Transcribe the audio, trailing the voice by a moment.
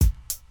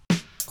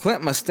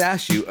Clint must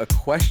ask you a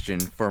question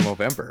for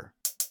Movember.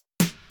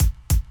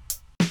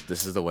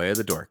 This is the way of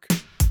the dork.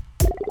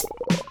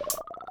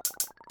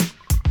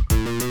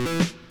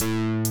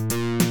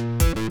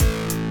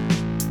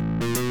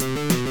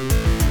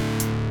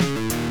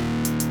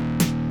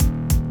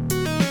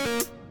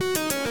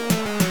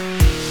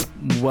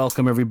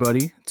 Welcome,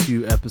 everybody,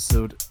 to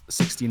episode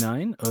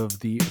 69 of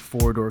the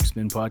Four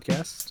Dorksmen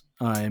podcast.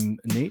 I'm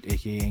Nate,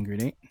 aka Angry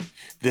Nate.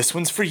 This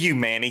one's for you,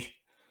 Manny.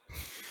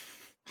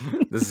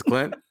 This is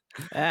Clint.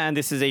 And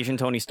this is Asian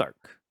Tony Stark.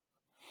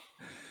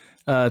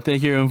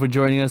 Thank you, everyone, for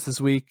joining us this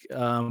week.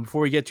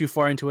 Before we get too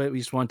far into it, we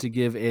just want to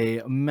give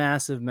a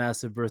massive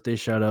birthday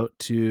shout out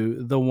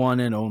to the one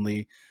and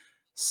only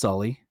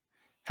Sully.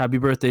 Happy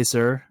birthday,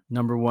 sir.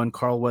 Number one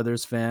Carl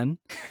Weathers fan.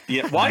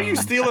 Yeah, why are you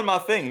stealing my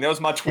thing? That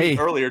was my tweet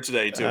earlier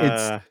today,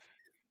 too.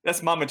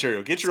 That's my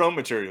material. Get your own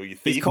material, you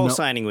thief. He's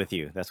co-signing with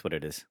you. That's what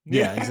it is.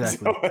 Yeah,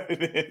 exactly. That's what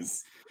it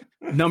is.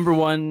 Number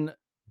one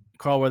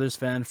Carl Weathers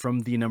fan from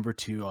the number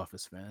two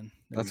Office fan.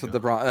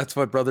 That's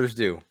what brothers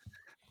do.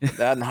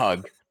 That and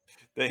hug.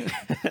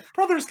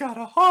 Brothers got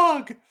a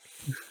hug.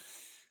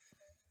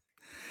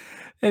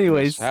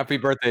 Anyways, happy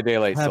birthday, day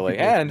late, Sully,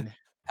 birthday. and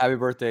happy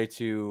birthday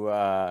to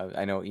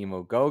I know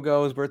Emo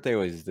Go-Go's birthday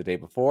was the day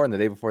before, and the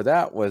day before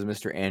that was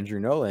Mr. Andrew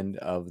Noland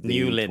of the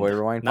Newland, Toy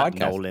Rewind not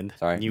podcast. Noland.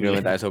 Sorry,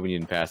 Newland. I was hoping you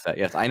didn't pass that.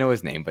 Yes, I know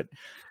his name, but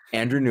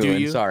Andrew Do Newland.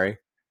 you? Sorry,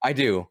 I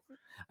do.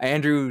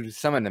 Andrew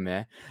summoned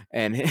him,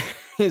 and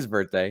his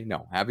birthday.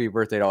 No, happy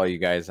birthday to all you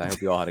guys. I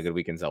hope you all had a good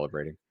weekend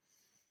celebrating.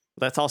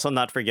 Let's also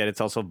not forget it's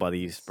also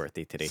Buddy's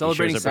birthday today.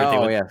 Celebrating he shares a birthday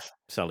with yes.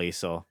 Sully,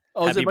 so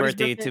is happy it Buddy's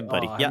birthday to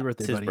Buddy. happy Yeah,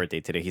 birthday, it's his Buddy. birthday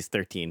today. He's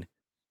 13. Did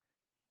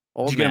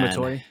Old you get him a man.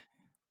 toy?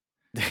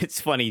 It's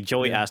funny.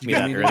 Joey Yeah. asked me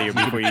that earlier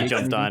before you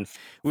jumped on.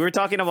 We were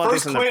talking about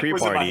First this in the Clint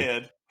was in my pre-party.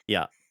 head.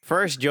 Yeah.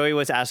 First, Joey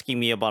was asking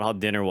me about how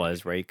dinner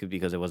was, right?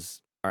 Because it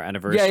was our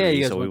anniversary,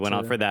 you guys so we went went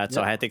out to- for that. So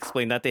yeah. I had to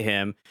explain that to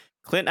him.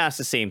 Clint asked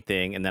the same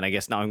thing, and then I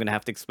guess now I'm going to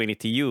have to explain it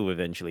to you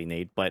eventually,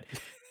 Nate. But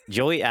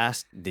Joey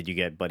asked, did you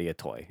get Buddy a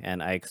toy?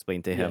 And I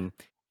explained to him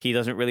he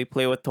doesn't really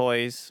play with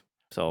toys.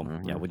 So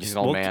yeah, He's an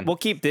old man. we'll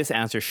keep this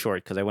answer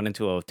short because I went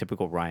into a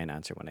typical Ryan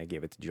answer when I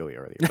gave it to Joey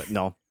earlier. But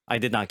no, I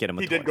did not get him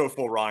a He toy. did go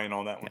full Ryan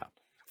on that one.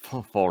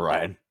 Yeah. Full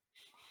ride.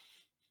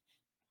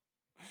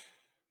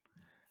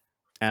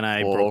 And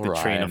I Full broke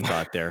the train of Ryan.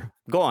 thought there.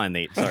 Go on,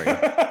 Nate. Sorry.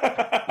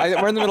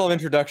 We're in the middle of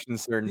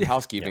introductions and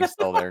housekeeping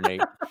still there,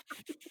 Nate.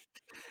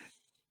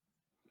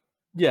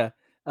 Yeah.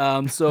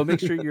 So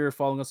make sure you're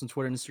following us on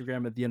Twitter and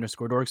Instagram at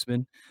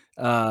 _Dorksmen.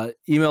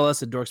 Email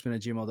us at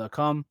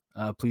dorksmen@gmail.com.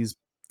 Please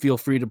feel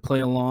free to play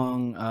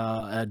along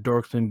at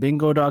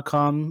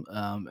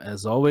dorksmenbingo.com.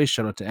 As always,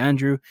 shout out to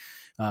Andrew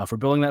for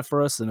building that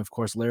for us. And of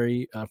course,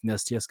 Larry from the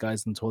STS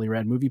guys and Totally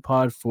Rad Movie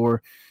Pod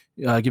for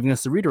giving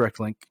us the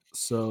redirect link.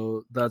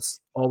 So that's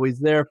always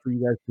there for you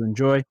guys to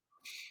enjoy.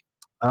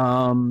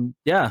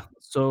 Yeah.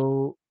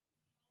 So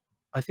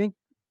I think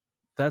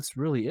that's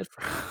really it.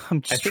 I'm I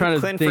just think trying to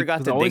Clint think. forgot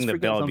 'cause to I always ding the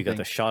forget bell something. because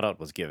the shout out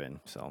was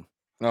given. So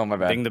Oh, my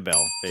bad. ding the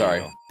bell. There Sorry.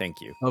 you go.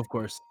 Thank you. Of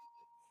course.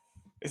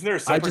 Isn't there a I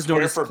separate just Twitter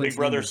noticed for Clint's Big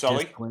Brother name is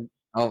Sully? just Clint.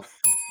 Oh,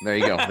 there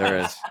you go. There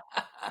is.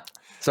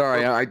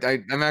 Sorry,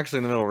 I'm actually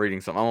in the middle of reading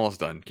something. I'm almost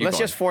done. Keep Let's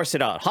going. just force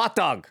it out. Hot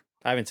dog.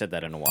 I haven't said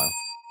that in a while.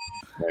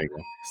 There you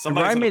go.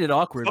 Ryan made it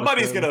awkward. with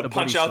Somebody's the- going with to the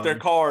punch buddy out their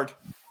song. card.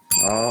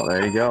 Oh,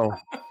 there you go.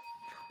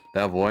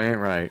 That boy ain't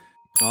right.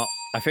 Well,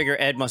 I figure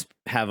Ed must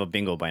have a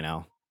bingo by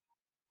now.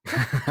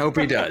 Hope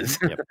he does.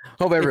 Yep.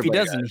 Hope If everybody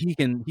he doesn't, he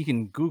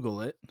can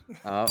Google it.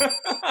 does.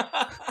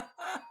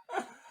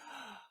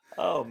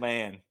 Oh,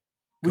 man.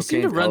 We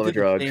seem to Cocaine's run hell of a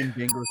through drug. the same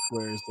bingo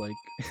squares like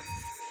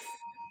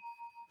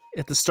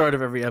at the start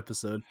of every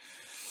episode,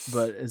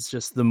 but it's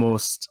just the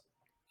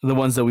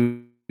ones that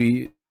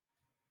we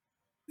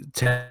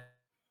tend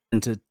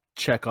to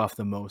check off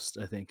the most.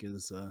 I think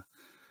is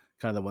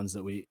kind of the ones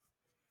that we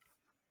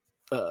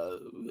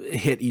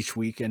hit each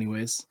week,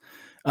 anyways.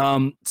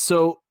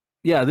 So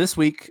yeah, this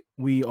week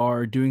we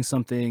are doing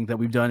something that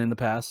we've done in the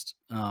past.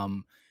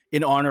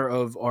 In honor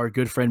of our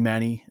good friend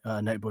Manny,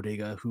 Night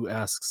Bodega, who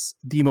asks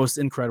the most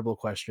incredible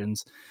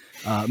questions,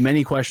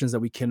 many questions that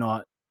we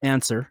cannot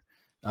answer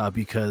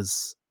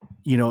because,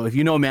 if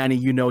you know Manny,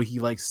 he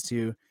likes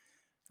to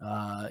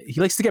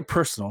get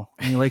personal.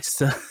 And he likes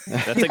to.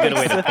 That's a good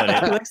way to put He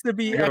it. likes to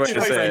be Good way to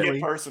extra say it. friendly.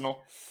 Get personal.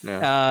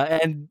 Yeah.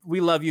 And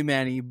we love you,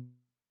 Manny,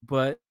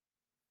 but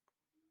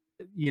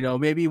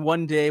maybe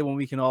one day when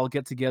we can all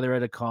get together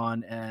at a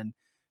con and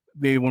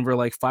maybe when we're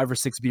like 5 or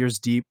 6 beers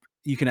deep,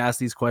 you can ask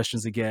these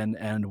questions again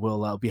and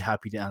we'll be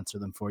happy to answer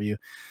them for you.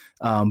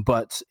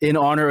 But in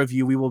honor of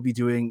you, we will be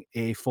doing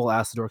a full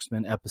Ask the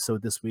Dorksmen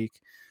episode this week.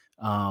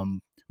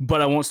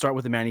 But I won't start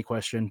with the Manny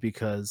question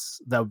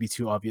because that would be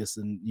too obvious.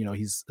 And,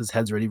 his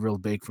head's already real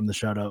big from the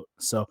shout out.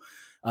 So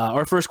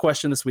our first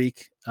question this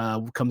week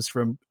comes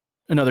from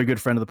another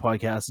good friend of the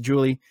podcast,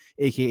 Julie,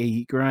 aka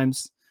Eat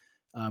Grimes.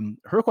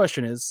 Her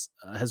question is,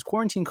 has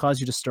quarantine caused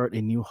you to start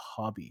a new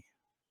hobby?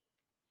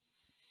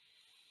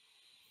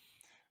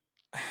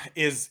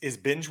 Is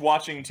binge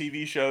watching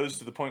TV shows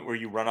to the point where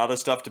you run out of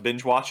stuff to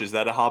binge watch? Is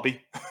that a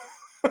hobby?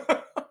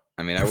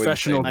 I mean, I wouldn't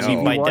say Professional no. I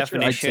mean, by watcher, I'd say for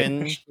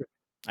definition,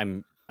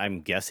 sure.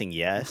 I'm guessing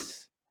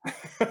yes.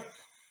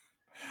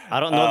 I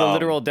don't know the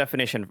literal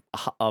definition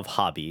of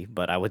hobby,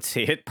 but I would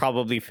say it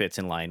probably fits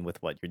in line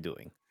with what you're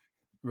doing.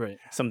 Right.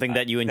 Something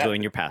that you enjoy that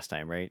in your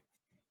pastime, right?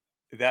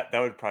 that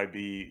would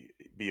probably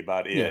be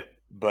about Yeah. it.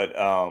 But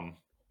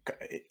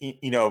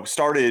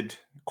started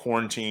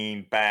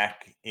quarantine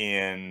back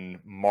in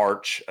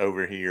March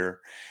over here,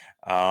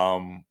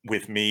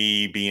 with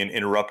me being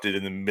interrupted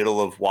in the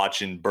middle of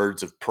watching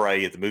Birds of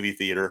Prey at the movie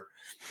theater.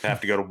 To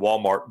have to go to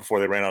Walmart before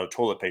they ran out of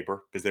toilet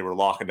paper because they were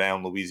locking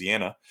down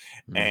Louisiana.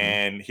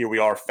 And here we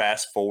are,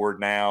 fast forward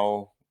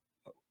now,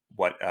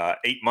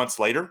 8 months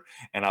later,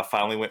 and I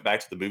finally went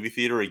back to the movie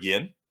theater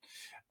again.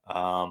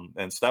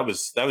 And so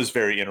that was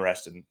very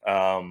interesting.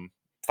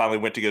 Finally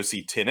went to go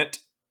see Tenet.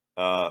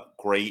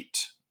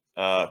 Great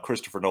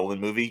Christopher Nolan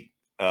movie.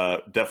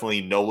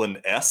 Definitely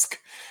Nolan-esque.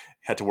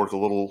 Had to work a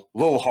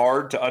little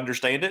hard to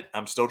understand it.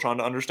 I'm still trying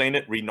to understand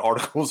it, reading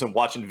articles and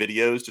watching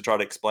videos to try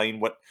to explain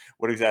what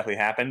exactly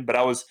happened. But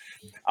I was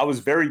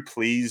very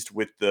pleased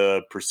with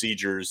the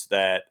procedures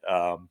that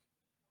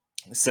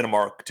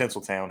Cinemark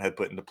Tinseltown had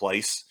put into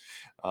place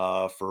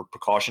for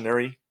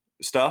precautionary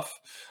stuff.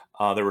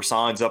 There were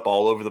signs up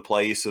all over the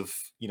place of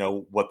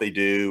what they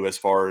do as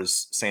far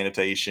as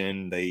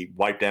sanitation. They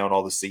wipe down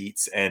all the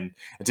seats, and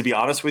to be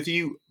honest with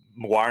you,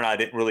 McGuire and I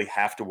didn't really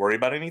have to worry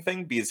about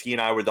anything because he and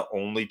I were the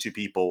only two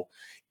people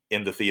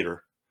in the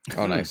theater.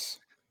 Oh, nice.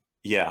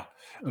 Yeah.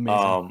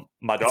 Amazing.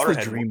 My It's daughter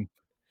the had dream.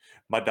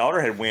 my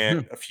daughter had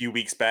went a few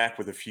weeks back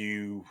with a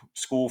few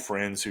school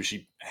friends who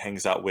she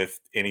hangs out with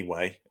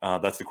anyway.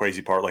 That's the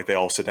crazy part. Like, they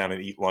all sit down and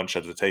eat lunch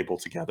at the table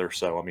together.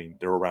 So, I mean,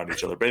 they're around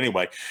each other. But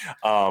anyway,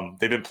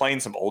 they've been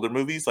playing some older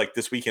movies. Like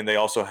this weekend, they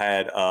also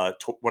had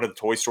one of the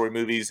Toy Story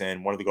movies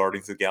and one of the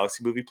Guardians of the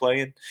Galaxy movie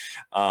playing.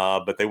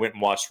 But they went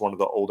and watched one of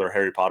the older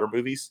Harry Potter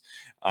movies.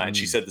 And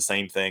she said the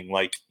same thing.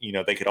 Like,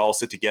 they could all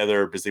sit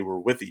together because they were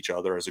with each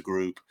other as a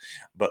group.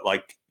 But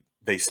like,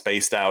 they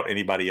spaced out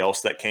anybody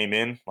else that came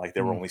in. Like, they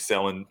were only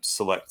selling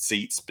select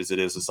seats because it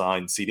is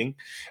assigned seating.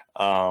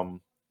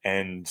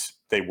 And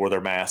they wore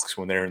their masks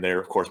when they're in there.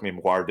 Of course, me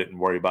and McGuire didn't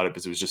worry about it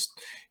because it was just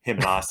him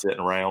and I sitting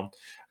around.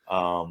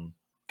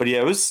 But yeah,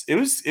 it was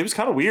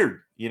kind of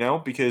weird,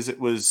 because it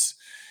was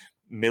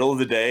middle of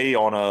the day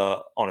on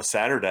a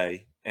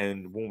Saturday.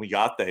 And when we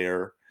got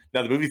there,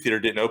 now the movie theater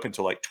didn't open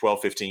until like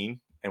 12:15,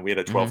 and we had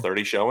a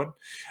 12:30 showing,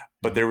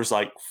 but there was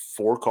like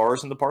 4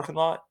 cars in the parking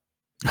lot.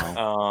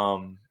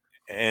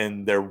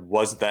 And there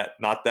was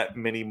not that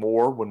many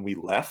more when we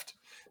left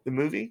the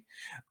movie.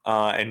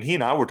 And he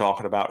and I were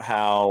talking about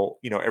how,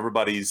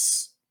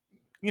 everybody's,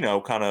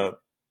 kind of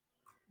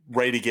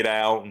ready to get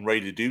out and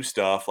ready to do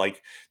stuff.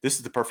 Like, this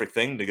is the perfect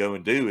thing to go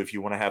and do if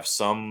you want to have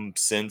some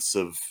sense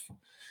of,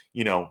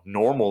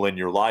 normal in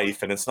your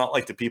life. And it's not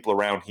like the people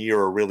around here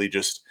are really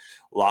just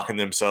locking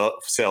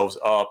themselves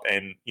up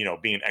and,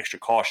 being extra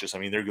cautious. I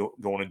mean, they're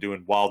going and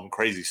doing wild and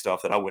crazy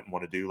stuff that I wouldn't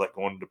want to do, like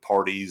going to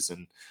parties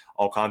and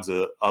all kinds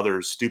of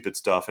other stupid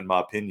stuff, in my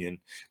opinion.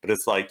 But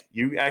it's like,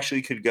 you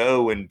actually could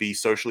go and be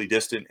socially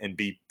distant and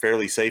be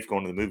fairly safe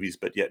going to the movies,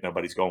 but yet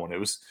nobody's going. It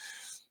was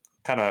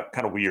kind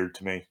of weird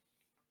to me.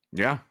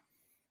 Yeah.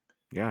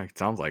 Yeah, it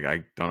sounds like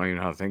I don't even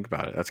know how to think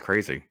about it. That's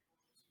crazy.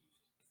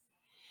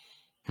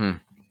 I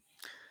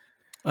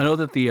know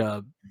that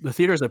the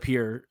theaters up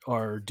here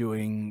are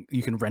doing.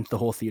 You can rent the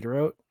whole theater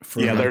out.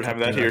 For Yeah, like, they're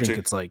having that here I think too.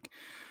 it's like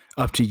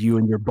up to you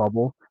and your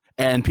bubble.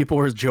 And people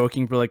were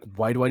joking for like,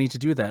 why do I need to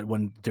do that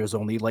when there's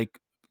only like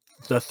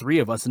the 3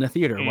 of us in a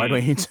theater? Why do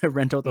I need to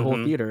rent out the whole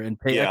theater and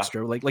pay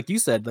extra? Like you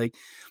said, like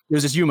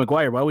there's just you,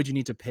 McGuire. Why would you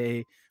need to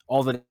pay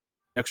all the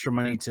extra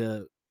money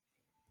to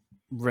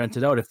rent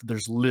it out if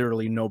there's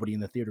literally nobody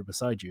in the theater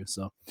beside you?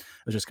 So it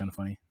was just kind of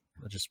funny.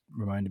 That just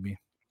reminded me.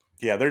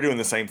 Yeah, they're doing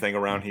the same thing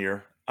around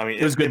here. I mean,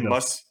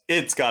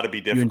 it's got to be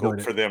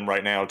difficult for them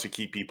right now to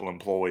keep people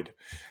employed.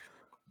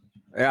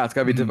 Yeah, it's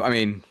got to be. I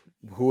mean,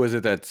 who was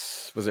it?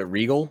 Was it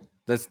Regal?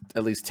 That's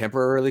at least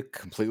temporarily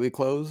completely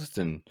closed,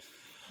 and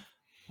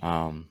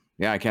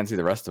yeah, I can't see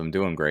the rest of them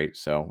doing great.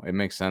 So it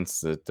makes sense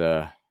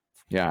that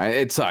yeah,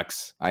 it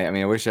sucks. I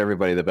mean, I wish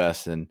everybody the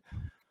best, and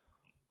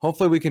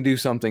hopefully we can do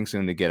something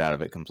soon to get out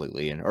of it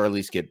completely, or at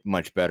least get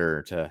much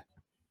better to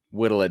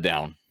whittle it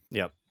down.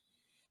 Yep.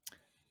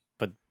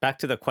 But back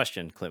to the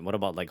question, Clint, what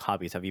about like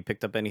hobbies? Have you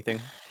picked up anything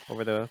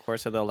over the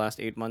course of the last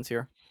 8 months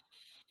here?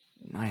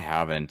 I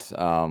haven't.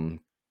 I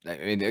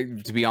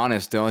mean, to be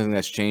honest, the only thing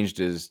that's changed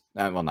is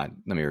well, not.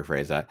 Let me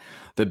rephrase that.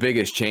 The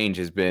biggest change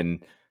has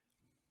been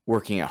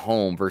working at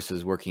home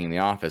versus working in the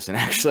office. And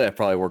actually, I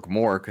probably work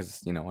more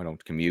because I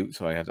don't commute,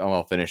 so I have.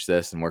 I'll finish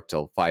this and work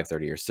till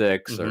 5:30 or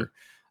 6, or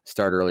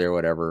start early or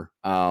whatever.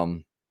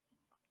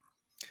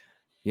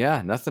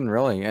 Yeah, nothing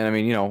really. And I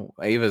mean,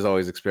 Ava's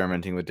always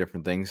experimenting with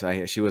different things.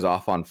 She was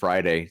off on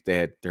Friday. They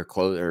had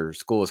her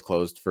school was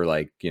closed for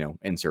like,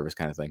 in-service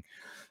kind of thing.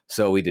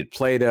 So we did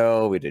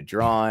Play-Doh, we did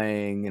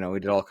drawing, we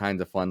did all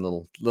kinds of fun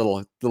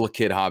little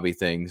kid hobby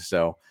things.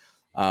 So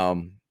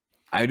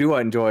I do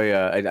enjoy.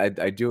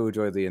 I do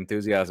enjoy the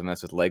enthusiasm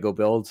that's with Lego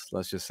builds.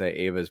 Let's just say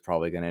Ava's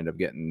probably going to end up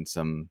getting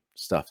some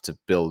stuff to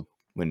build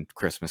when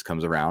Christmas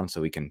comes around, so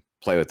we can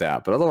play with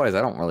that. But otherwise,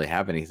 I don't really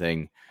have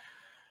anything.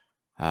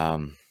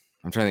 I'm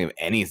trying to think of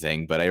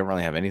anything, but I don't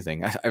really have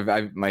anything.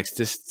 My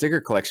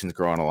sticker collection's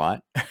growing a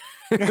lot.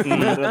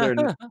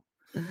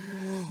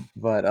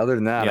 But other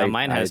than that, Yeah,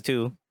 mine has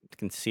two. You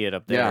can see it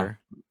up there.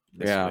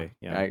 This way.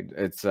 Yeah.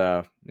 It's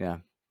There's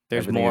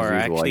everything more.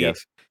 as usual, Actually, I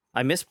guess.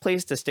 I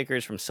misplaced the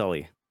stickers from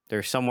Sully.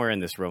 They're somewhere in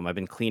this room. I've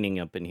been cleaning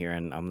up in here,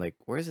 and I'm like,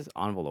 "Where's this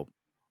envelope?"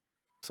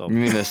 So You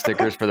mean the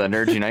stickers for the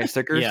Nerds Unite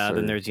stickers? yeah,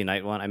 the or- Nerds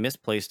Unite one. I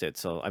misplaced it.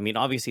 So I mean,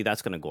 obviously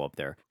that's gonna go up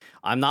there.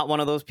 I'm not one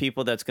of those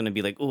people that's gonna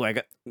be like, "Oh, I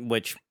got."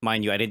 Which,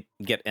 mind you, I didn't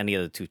get any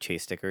of the 2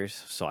 chase stickers,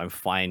 so I'm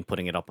fine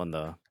putting it up on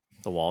the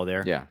wall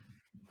there. Yeah.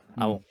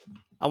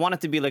 I want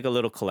it to be like a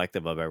little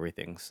collective of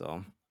everything.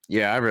 So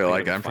Yeah, I really I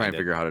like it. gotta I'm trying find to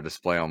it. figure out how to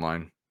display on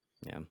mine.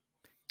 yeah.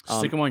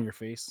 Stick them on your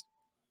face.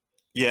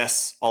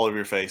 Yes, all over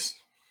your face.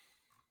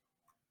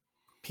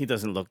 He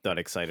doesn't look that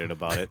excited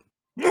about it.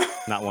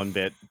 Not one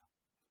bit.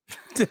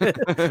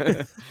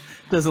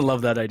 Doesn't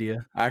love that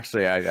idea.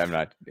 Actually, I'm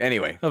not.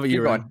 Anyway, How about keep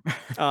you, going.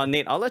 Ryan?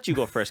 Nate, I'll let you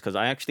go first because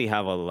I actually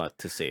have a lot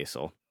to say.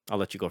 So I'll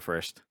let you go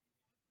first.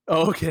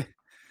 Oh, okay.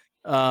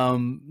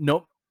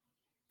 Nope.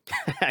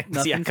 See, I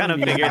Nothing kind of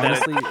from me. figured that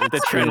Honestly, the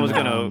it's trend was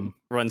been, gonna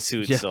run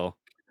suit. yeah. So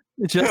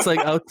just like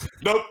out.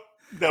 Nope,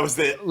 that was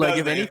it. Like That was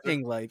if the answer.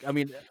 anything, like I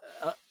mean,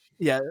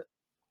 yeah,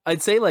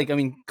 I'd say like I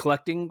mean,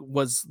 collecting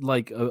was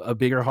like a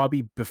bigger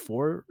hobby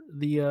before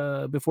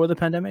the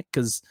pandemic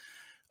because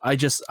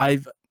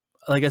I've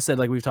like I said,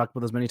 like we've talked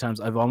about this many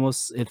times.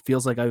 It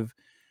feels like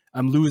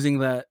I'm losing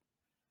that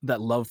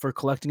love for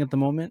collecting at the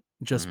moment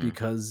just Mhm.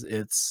 because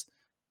it's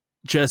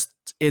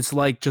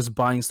like just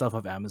buying stuff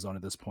off Amazon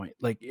at this point.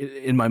 Like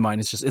in my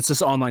mind, it's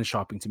just online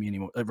shopping to me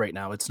anymore right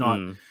now. It's not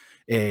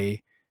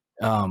a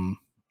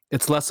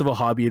it's less of a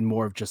hobby and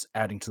more of just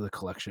adding to the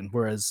collection.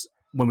 Whereas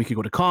when we could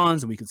go to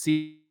cons and we could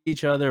see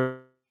each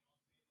other,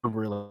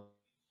 we're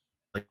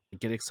like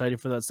get excited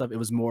for that stuff. It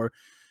was more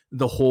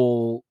the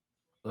whole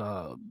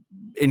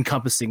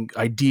encompassing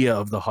idea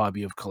of the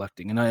hobby of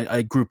collecting, and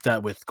I grouped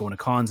that with going to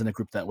cons, and I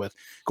grouped that with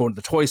going to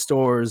the toy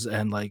stores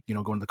and like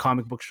going to the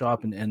comic book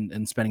shop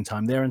and spending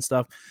time there and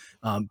stuff.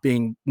 Not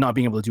being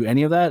able to do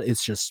any of that,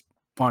 it's just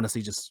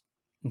honestly just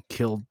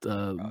killed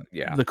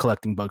Yeah. the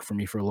collecting bug for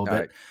me for a little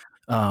Got bit.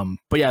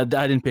 But yeah, I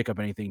didn't pick up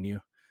anything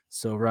new.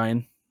 So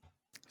Ryan,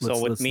 So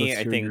with me,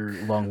 I hear think your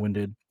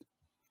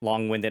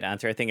long-winded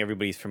answer. I think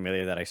everybody's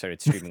familiar that I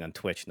started streaming on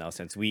Twitch now,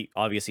 since we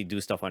obviously do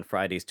stuff on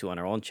Fridays too on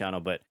our own channel.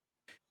 But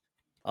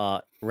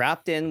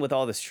wrapped in with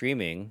all the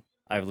streaming,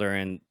 I've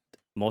learned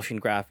motion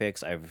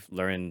graphics. I've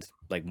learned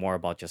like more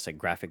about just like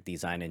graphic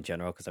design in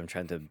general because I'm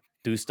trying to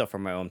do stuff for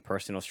my own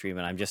personal stream.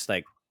 And I'm just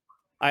like,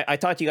 I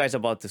taught you guys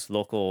about this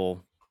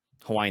local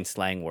Hawaiian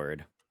slang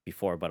word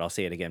before, but I'll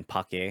say it again,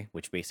 pake,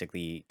 which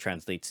basically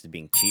translates to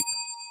being cheap.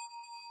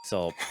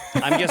 So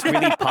I'm just really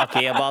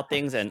pake about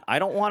things, and I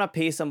don't want to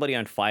pay somebody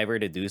on Fiverr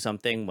to do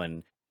something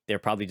when they're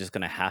probably just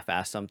going to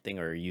half-ass something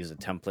or use a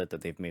template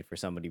that they've made for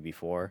somebody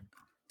before.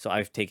 So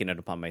I've taken it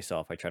upon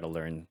myself. I try to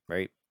learn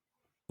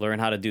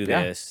how to do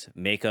Yeah. this,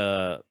 make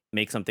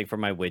something for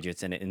my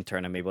widgets, and in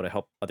turn I'm able to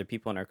help other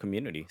people in our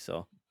community.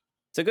 So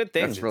it's a good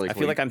thing. That's really I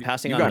cool. feel like I'm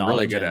passing You on got really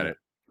knowledge. good at and- it.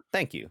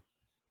 Thank you.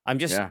 I'm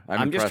just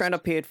I'm just trying to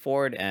impressed. pay it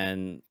forward,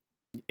 and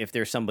if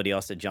there's somebody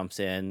else that jumps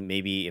in,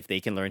 maybe if they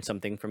can learn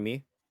something from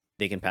me,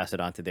 they can pass it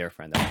on to their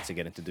friend that wants to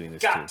get into doing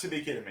this Got too. to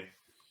be kidding me.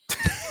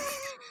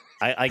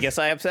 I guess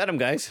I upset him,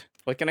 guys.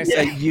 What can I Yeah,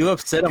 say? you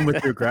upset him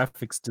with your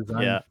graphics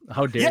design. Yeah.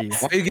 How dare you?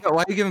 Yes. Why are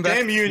you giving back?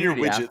 Damn to you and your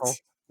community,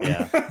 widgets.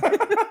 asshole?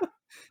 Yeah.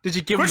 Did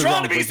you give him Quit the trying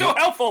wrong to be widget? so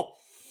helpful.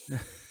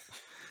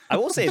 I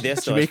will say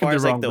this You though, as make him far the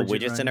as like wrong the widget,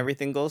 widgets Ryan. and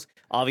everything goes,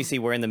 obviously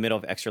we're in the middle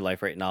of Extra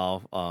Life right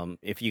now.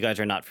 If you guys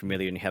are not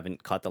familiar and you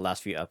haven't caught the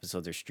last few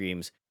episodes or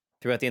streams,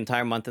 throughout the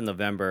entire month of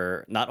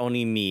November, not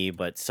only me,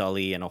 but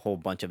Sully and a whole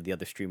bunch of the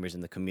other streamers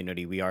in the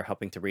community, we are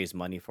helping to raise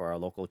money for our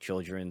local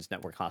children's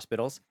network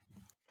hospitals.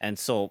 And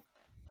so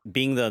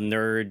being the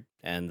nerd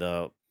and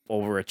the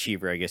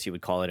overachiever, I guess you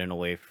would call it in a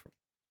way,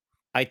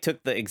 I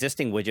took the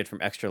existing widget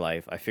from Extra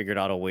Life. I figured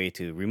out a way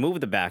to remove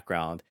the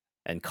background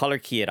and color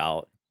key it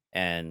out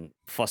and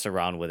fuss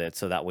around with it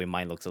so that way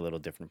mine looks a little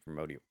different from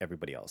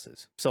everybody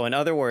else's. So in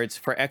other words,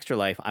 for Extra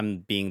Life, I'm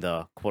being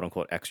the quote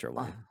unquote extra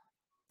one.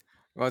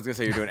 Well, I was gonna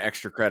say you're doing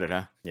extra credit,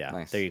 huh? Yeah,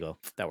 Nice. there you go.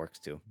 That works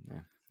too.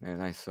 Yeah,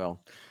 nice. So,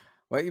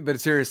 but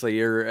seriously,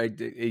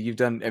 you've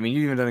done. I mean,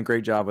 you've even done a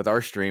great job with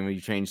our stream. You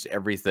changed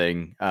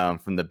everything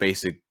from the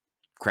basic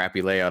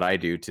crappy layout I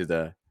do to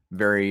the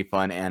very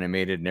fun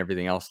animated and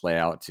everything else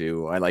layout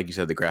to, like you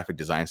said, the graphic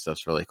design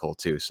stuff's really cool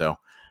too. So,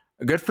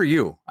 good for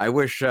you. I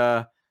wish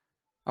I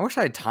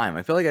had time.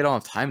 I feel like I don't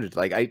have time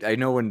to I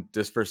know when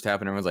this first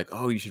happened, everyone's like,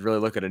 "Oh, you should really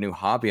look at a new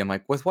hobby." I'm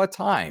like, "With what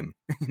time?"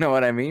 You know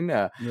what I mean?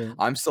 Yeah.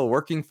 I'm still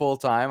working full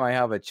time. I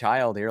have a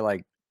child here.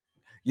 Like,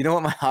 you know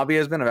what my hobby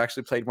has been? I've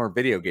actually played more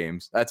video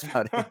games. That's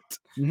about it.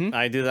 Mhm.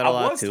 I do that I a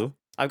lot was- too.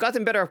 I've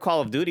gotten better at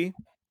Call of Duty.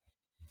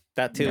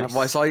 That too. Yeah,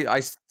 well, I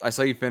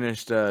saw you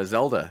finished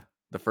Zelda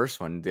the first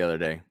one the other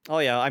day. Oh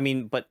yeah, I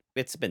mean, but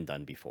it's been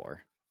done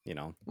before, you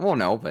know. Well,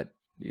 no, but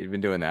you've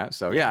been doing that.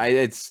 So Yeah.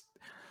 it's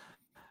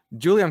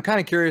Julie, I'm kind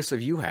of curious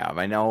if you have.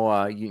 I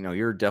know,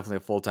 you're definitely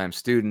a full-time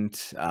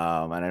student,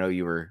 and I know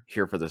you were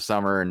here for the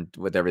summer and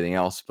with everything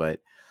else, and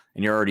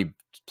you're already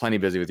plenty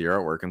busy with your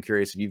artwork. I'm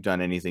curious if you've done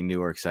anything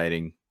new or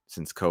exciting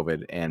since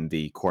COVID and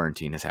the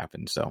quarantine has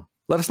happened. So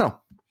let us know.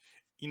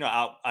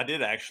 I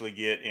did actually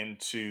get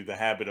into the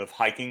habit of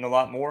hiking a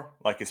lot more,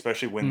 like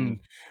especially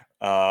when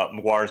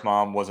McGuire's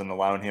mom wasn't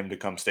allowing him to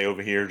come stay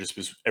over here, just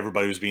because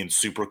everybody was being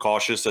super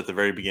cautious at the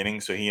very beginning.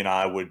 So he and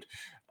I would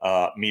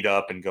meet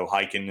up and go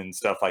hiking and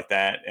stuff like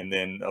that. And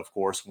then, of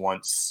course,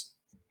 once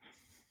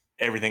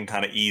everything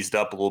kind of eased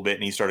up a little bit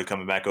and he started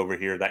coming back over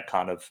here, that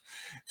kind of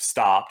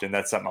stopped. And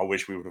that's something I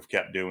wish we would have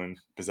kept doing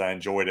because I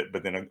enjoyed it.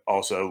 But then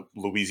also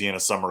Louisiana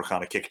summer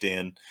kind of kicked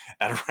in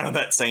at around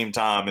that same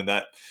time, and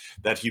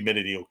that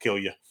humidity will kill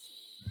you.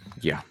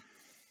 Yeah.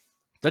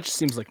 That just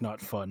seems like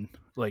not fun.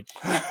 Like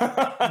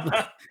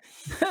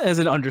as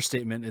an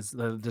understatement, this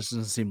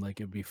doesn't seem like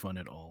it'd be fun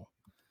at all.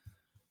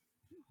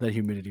 That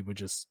humidity would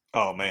just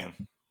Oh man.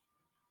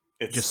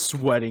 It's just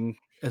sweating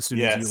as soon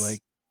as you Yes. like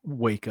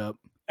wake up.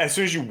 as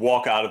soon as you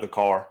walk out of the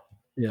car.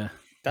 Yeah.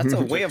 That's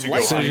a way of To go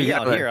life for hiking. me Yeah,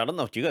 out but- here. I don't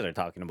know what you guys are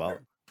talking about.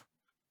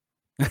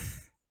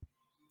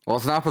 Well,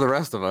 it's not for the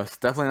rest of us.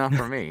 Definitely not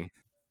for me.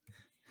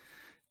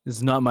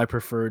 It's not my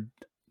preferred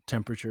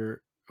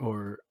temperature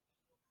or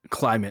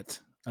climate,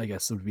 I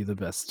guess would be the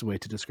best way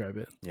to describe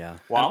it. Yeah.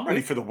 Well, And I'm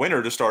ready for the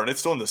winter to start, and it's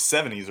still in the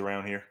 70s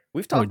around here.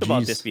 We've Oh, talked about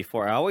geez. this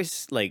before. I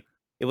always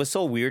it was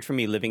so weird for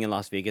me living in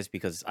Las Vegas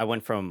because I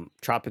went from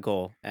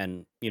tropical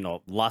and,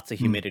 lots of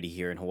humidity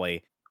here in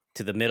Hawaii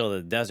to the middle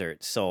of the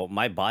desert. So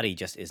my body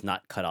just is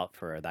not cut out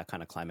for that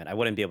kind of climate. I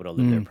wouldn't be able to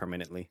live there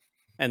permanently.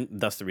 And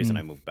that's the reason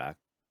I moved back.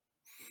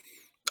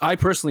 I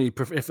personally,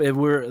 if it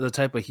were the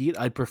type of heat,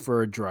 I'd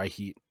prefer dry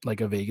heat, like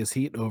a Vegas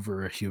heat,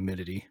 over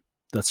humidity.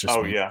 That's just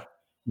Oh me. yeah,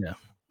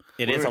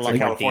 It We is a went lot to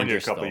more California a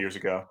dangerous, couple though. years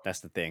ago. That's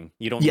the thing.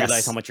 You don't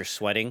realize how Yes. much you're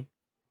sweating,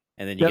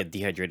 and then you Yep. get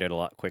dehydrated a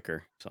lot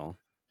quicker. So,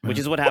 which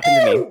is what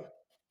happened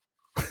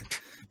to me.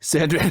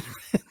 Sandra,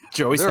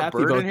 Joey's there a happy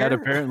bird about in that.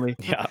 here? Apparently,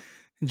 Yeah.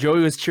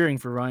 Joey was cheering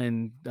for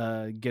Ryan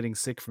getting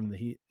sick from the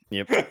heat.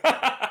 Yep.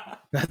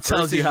 That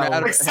tells you he's how.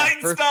 mad-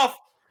 Exciting First- stuff.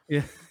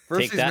 Yeah.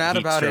 First, Take he's that, mad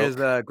heat about his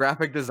stroke.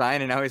 graphic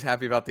design, and now he's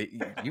happy about the.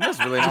 You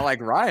must really not like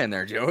Ryan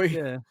there, Joey.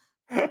 Yeah.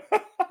 I'm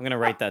gonna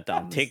write that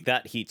down. Take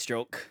that, heat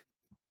stroke.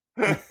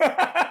 This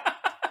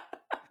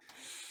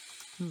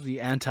is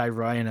the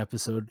anti-Ryan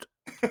episode.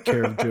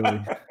 Care of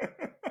Joey.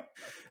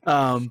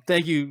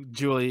 Thank you,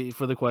 Julie,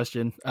 for the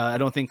question. I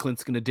don't think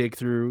Clint's going to dig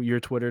through your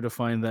Twitter to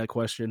find that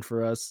question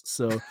for us,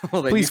 so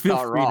Well, then please you feel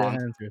thought free wrong.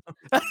 to answer.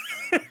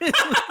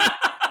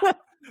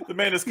 The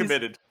man is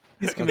committed.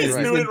 He's committed. right.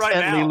 He's doing it right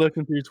intently now.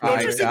 looking through Don't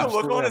Twitter. you see the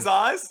look on absolutely his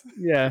eyes?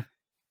 Yeah, It's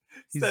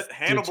He's that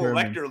Hannibal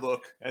determined. Lecter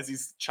look as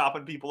he's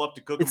chopping people up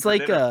to cook. 'em it's for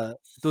like dinner.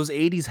 those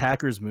 '80s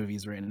hackers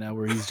movies right now,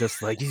 where he's just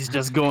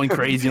going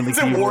crazy on the Is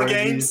it War keyboard.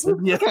 Games?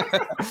 Yeah,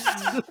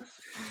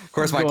 Of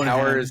course, my Going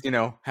tower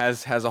ham.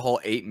 is, has a whole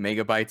 8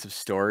 megabytes of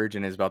storage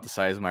and is about the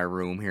size of my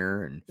room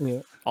here. And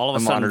yeah, All of a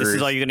The sudden, this is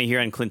monitors. all you're gonna hear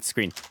on Clint's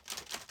screen.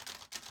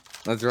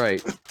 that's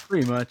right.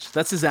 pretty much.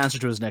 That's his answer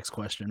to his next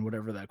question,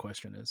 whatever that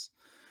question is.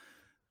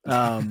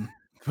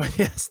 But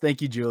yes,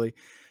 thank you, Julie.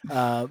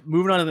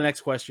 Moving on to the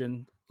next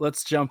question.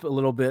 Let's jump a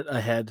little bit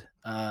ahead.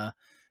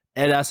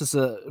 Ed asked us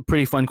a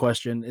pretty fun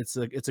question. It's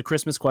a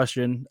Christmas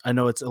question. I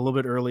know it's a little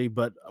bit early,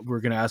 but we're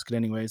gonna ask it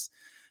anyways.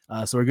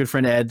 So our good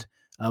friend Ed,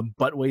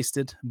 butt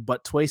twisted,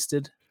 But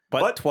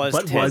Twas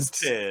but Ted. was-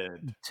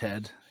 Ted.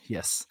 Ted.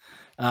 Yes.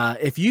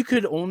 If you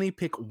could only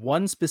pick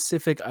one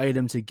specific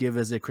item to give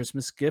as a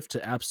Christmas gift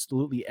to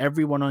absolutely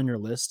everyone on your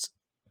list,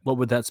 what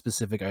would that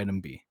specific item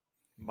be?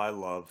 My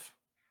love.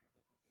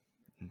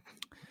 How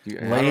do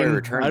I Lame.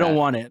 return I don't that?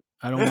 want it.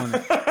 I don't want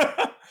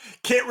it.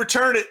 Can't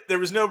return it. There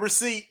was no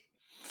receipt.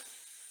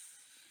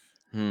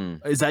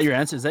 Is that your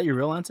answer? Is that your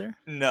real answer?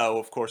 No,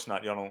 of course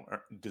not. Y'all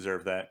don't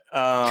deserve that.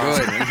 Good.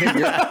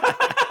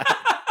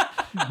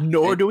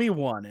 Nor do we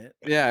want it.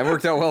 Yeah, it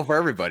worked out well for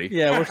everybody.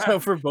 Yeah, it worked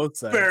out for both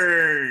sides.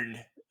 Burn.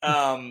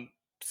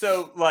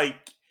 So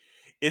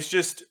it's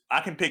just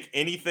I can pick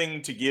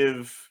anything to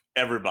give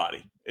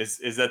everybody. Is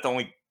that the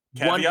only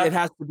caveat? It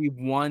has to be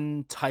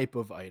one type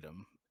of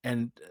item,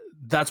 and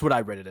that's what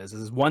I read it as.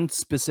 Is one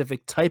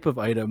specific type of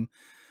item,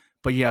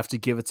 but you have to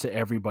give it to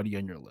everybody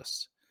on your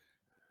list.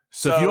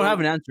 So if you don't have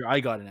an answer,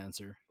 I got an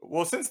answer.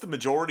 Well, since the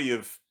majority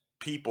of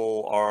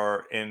people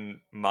are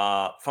in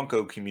my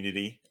Funko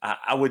community,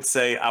 I would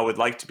say I would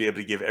like to be able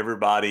to give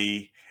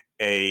everybody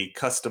a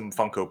custom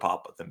Funko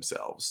Pop of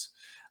themselves.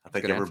 I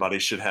think Good answer. everybody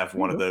should have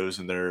one of those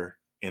in their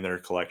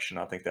collection.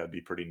 I think that would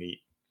be pretty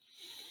neat.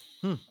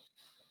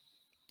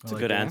 It's a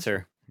good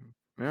answer.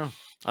 Yeah.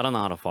 I don't know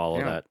how to follow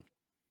Yeah. that.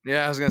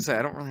 Yeah, I was gonna say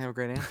I don't really have a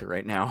great answer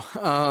right now.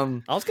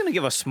 I was gonna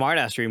give a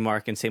smartass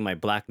remark and say my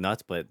black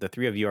nuts, but the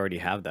three of you already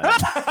have that.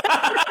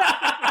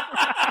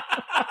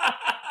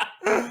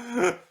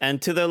 And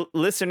And to the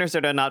listeners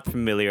that are not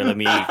familiar, let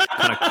me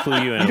kind of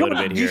clue you in a little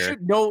bit You here.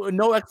 should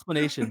no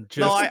explanation. Just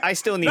No, I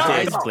still need No, to I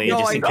know. explain No,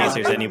 just I in know. case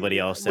there's anybody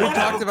else. We Don't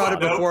have talked a about it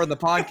footnote. before in the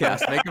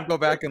podcast. Make them go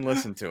back and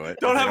listen to it.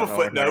 Don't if they have a know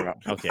what we're talking footnote.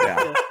 about. Okay.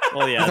 Yeah.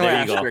 Well, yeah, There's no there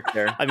you go. asterisk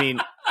there. I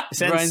mean,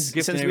 Ryan's since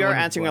gifting we are everyone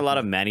his answering a black lot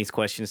of nut. Manny's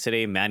questions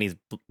today, Manny's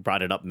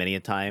brought it up many a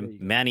There time. you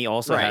go. Manny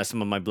also Right. has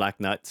some of my black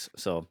nuts,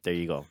 so there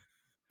you go.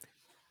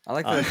 I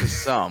like that it's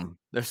just some.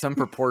 There's some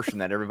proportion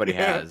that everybody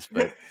has,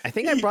 but I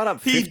think I brought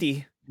up He-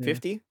 50.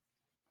 50?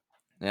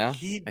 yeah.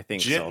 He I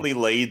think so. gently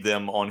laid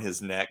them on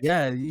his neck.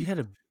 Yeah, you had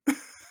a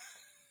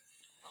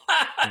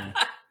I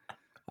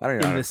don't even In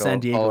know how the to San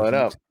Diego follow it heat.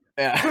 up.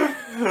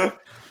 Yeah.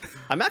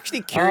 I'm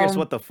actually curious Um,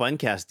 what the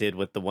Funcast did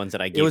with the ones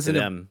that I gave was to in a-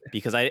 them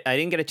because I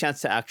didn't get a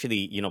chance to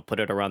actually, put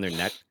it around their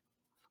neck.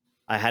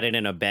 I had it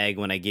in a bag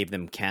when I gave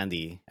them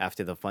candy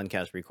after the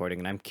Funcast recording,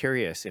 and I'm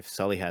curious if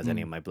Sully has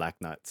any of my black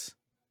nuts.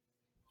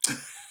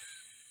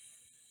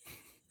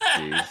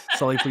 Jeez.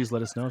 Sully, please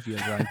let us know if you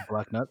have Ryan's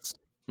black nuts.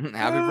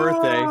 Happy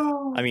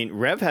birthday. I mean,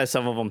 Rev has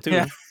some of them too.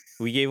 Yeah.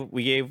 We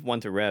gave one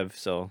to Rev,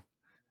 so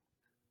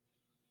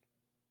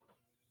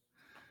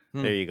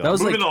Hmm. there you go. That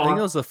was Moving I think on.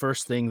 that was the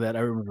first thing that I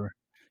remember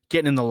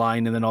getting in the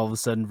line, and then all of a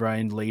sudden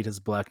Ryan laid his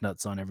black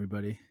nuts on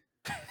everybody.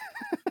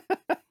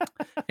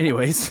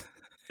 Anyways,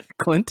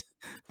 Clint.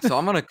 So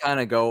I'm gonna kind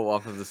of go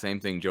off of the same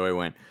thing Joey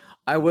went.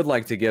 I would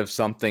like to give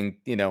something,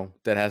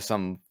 that has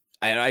some.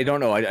 I don't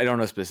know. I don't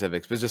know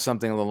specifics, but just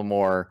something a little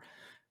more,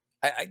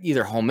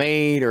 either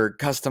homemade or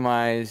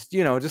customized.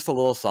 Just a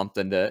little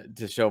something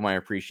to show my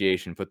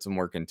appreciation, put some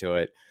work into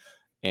it,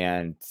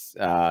 and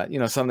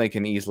something they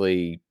can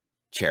easily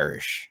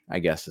cherish. I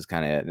guess is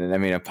kind of it. And I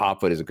mean, a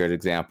pop-wood is a good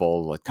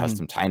example. Like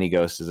custom tiny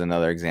ghost is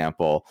another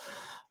example.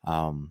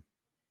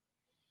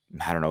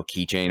 I don't know,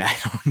 keychain. I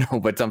don't know,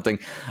 but something.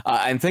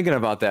 I'm thinking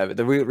about that.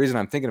 The reason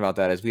I'm thinking about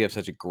that is we have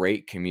such a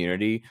great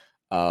community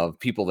of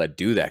people that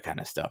do that kind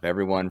of stuff.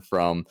 Everyone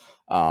from,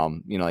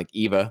 like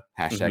Eva,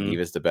 hashtag Mhm.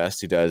 Eva's the best,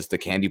 who does the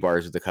candy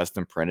bars with the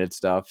custom printed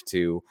stuff,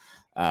 to,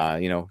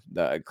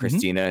 the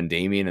Christina and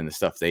Damien and the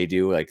stuff they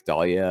do, like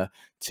Dahlia,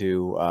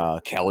 to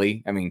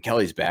Kelly. I mean,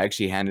 Kelly's bags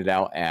she handed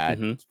out at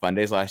Mhm. Fun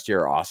Days last year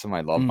are awesome.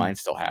 I love mine.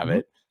 Still have Mhm.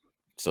 it.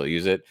 Still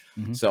use it.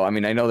 Mhm. So, I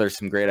mean, I know there's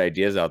some great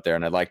ideas out there,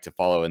 and I'd like to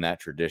follow in that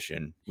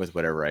tradition with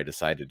whatever I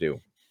decide to do.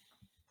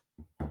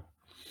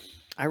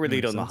 I really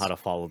Makes don't know how sense.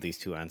 to follow these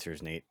two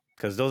answers, Nate,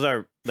 because those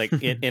are like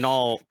in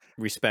all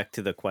respect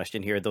to the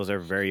question here, those are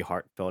very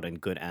heartfelt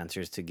and good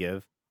answers to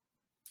give.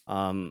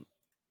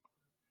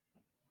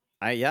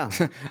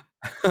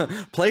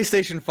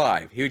 PlayStation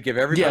 5. He would give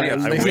everybody Yeah, a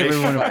I let's give wish.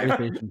 everyone a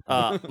PlayStation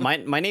 5.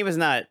 PlayStation. My name is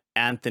not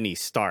Anthony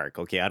Stark.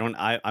 Okay,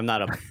 I'm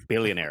not a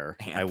billionaire.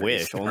 I Anthony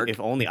wish. Stark. If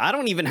only. I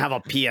don't even have a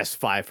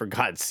PS5 for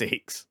God's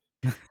sakes.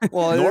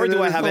 Well, Nor do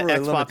I there's have no an really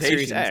Xbox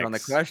Series limitations on the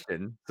X.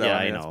 question. So, Yeah,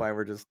 I mean, I that's know. why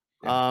we're just.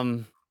 Yeah.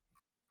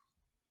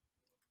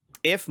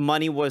 If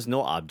money was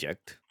no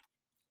object,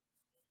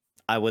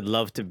 I would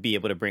love to be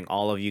able to bring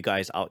all of you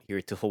guys out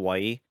here to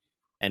Hawaii,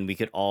 and we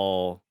could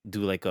all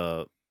do like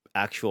a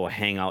actual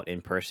hangout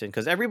in person.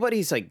 Because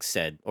everybody's like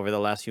said over the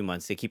last few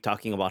months, they keep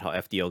talking about how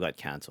FDO got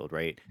canceled,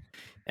 right?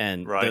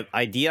 And Right. the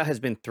idea has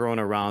been thrown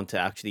around to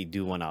actually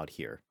do one out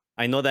here.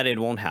 I know that it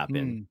won't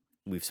happen.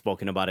 We've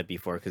spoken about it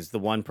before because the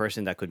one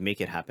person that could make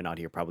it happen out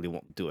here probably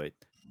won't do it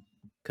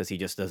because he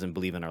just doesn't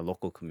believe in our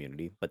local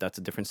community. But that's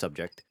a different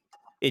subject.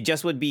 It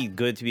just would be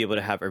good to be able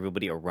to have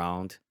everybody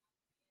around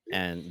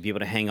and be able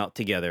to hang out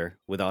together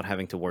without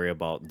having to worry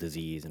about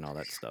disease and all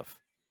that stuff.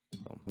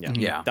 So, yeah,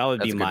 Yeah, that would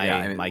be that's good. my Yeah,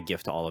 I mean- my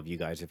gift to all of you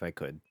guys if I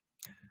could.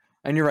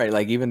 And you're right.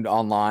 Like, even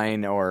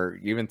online or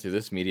even through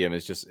this medium,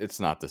 it's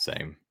not the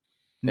same.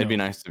 It'd be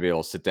No. nice to be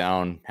able to sit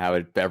down, have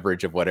a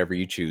beverage of whatever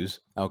you choose,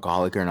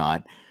 alcoholic or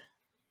not,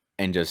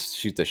 and just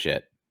shoot the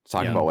shit.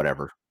 Talk Yeah. about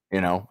whatever.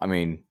 I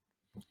mean,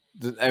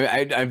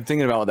 I'm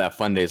thinking about that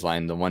Fun Days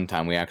line. The one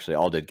time we actually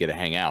all did get to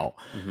hang out,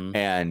 Mhm.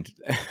 and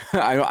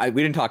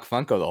we didn't talk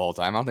Funko the whole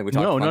time. I don't think we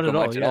talked No, Funko not at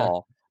all, much at yeah.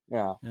 all.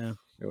 Yeah. Yeah.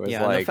 It was Yeah,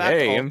 and the like, fact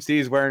hey, al-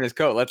 MC's wearing his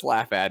coat. Let's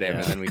laugh at him,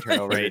 Yeah. and then we turn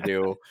over to Right.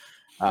 do,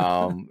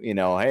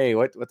 hey,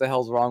 what the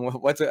hell's wrong with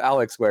what's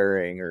Alex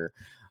wearing, or,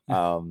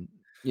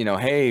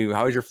 hey,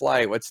 how was your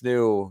flight? What's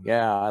new?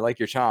 Yeah, I like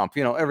your chomp.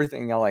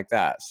 Everything like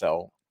that.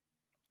 So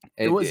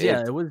It was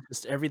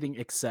just everything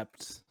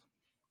except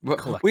we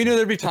collecting. knew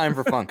there'd be time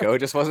for Funko. It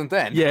just wasn't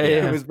then. Yeah,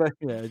 It yeah. was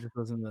Yeah, it just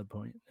wasn't that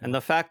point. And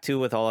the fact too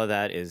with all of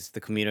that is the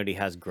community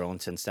has grown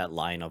since that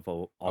line of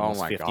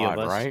almost 50 God,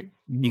 of us. right?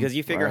 Because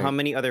you figure how Right.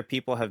 many other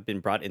people have been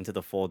brought into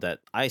the fold that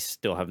I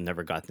still have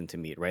never gotten to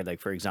meet, right?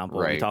 Like, for example,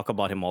 we Right. talk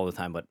about him all the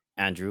time, but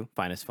Andrew,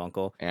 Finest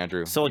Funko,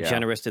 Andrew. so yeah.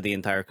 generous to the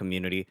entire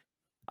community.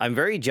 I'm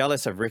very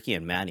jealous of Ricky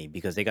and Manny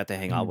because they got to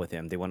hang out Mm. with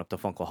him. They went up to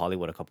Funko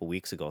Hollywood a couple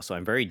weeks ago. So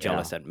I'm very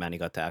jealous that Manny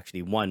got to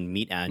actually, one,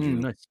 meet Andrew,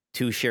 Nice.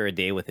 two, share a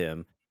day with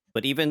him.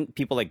 But even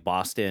people like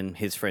Boston,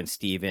 his friend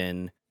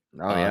Steven,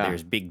 Oh yeah.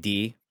 there's Big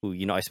D, who,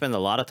 I spend a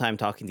lot of time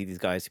talking to these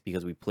guys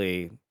because we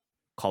play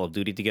Call of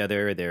Duty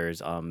together.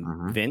 There's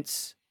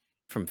Vince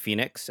from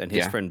Phoenix and his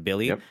Yeah. friend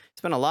Billy. Yep.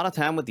 Spent a lot of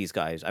time with these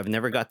guys. I've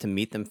never got to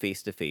meet them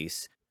face to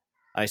face.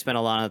 I spent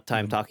a lot of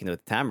time talking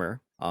with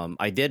Tamer,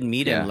 I did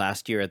meet Yeah. him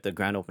last year at the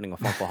grand opening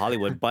of Uncle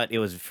Hollywood, but it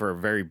was for a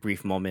very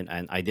brief moment,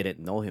 and I didn't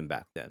know him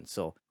back then.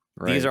 So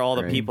these are all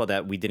the people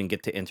that we didn't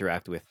get to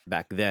interact with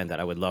back then that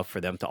I would love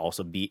for them to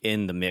also be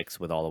in the mix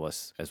with all of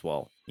us as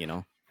well. You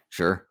know,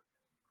 Sure.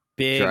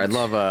 big, I'd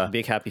love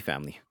big happy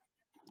family.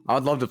 I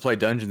would love to play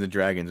Dungeons and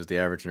Dragons with the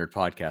Average Nerd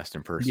podcast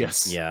in person.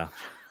 Yes. Yeah,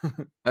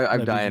 I'm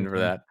That'd be dying good for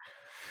fun. that.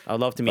 I'd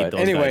love to meet But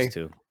those anyway, guys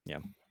too. Yeah.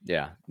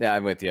 Yeah,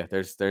 I'm with you.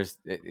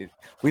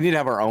 We need to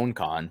have our own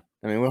con.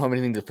 I mean, we don't have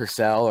anything to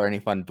sell or any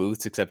fun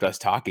booths except us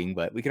talking,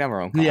 but we can have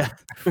our own con. Yeah.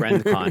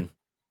 Friend con.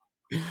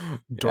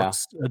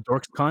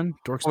 Dorkscon.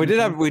 Dorksmen We did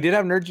Con?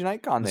 have Nerd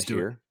Unite Con Let's this do it.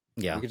 year.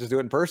 Yeah. We could just do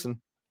it in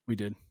person. We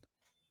did.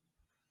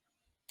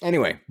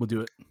 Anyway, We'll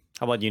do it.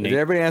 How about you, did Nate?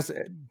 everybody answer?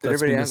 Did That's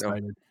everybody been answer?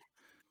 decided.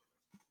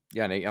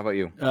 Yeah, Nate. How about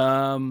you?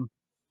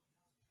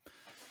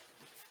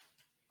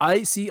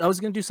 I was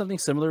gonna do something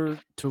similar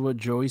to what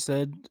Joey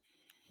said,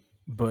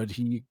 but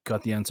he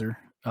got the answer.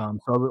 So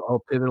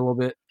I'll pivot a little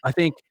bit. I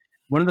think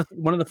one of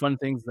the fun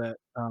things that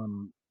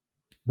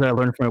that I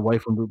learned from my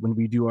wife when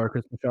we do our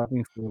Christmas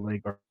shopping for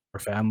like our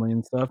family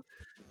and stuff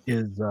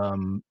is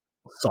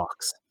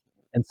socks.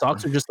 And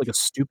socks are just like a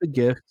stupid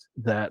gift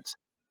that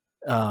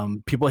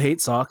people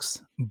hate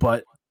socks,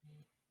 but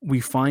we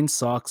find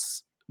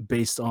socks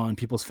based on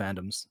people's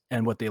fandoms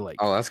and what they like.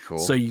 Oh, that's cool.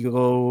 So you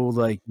go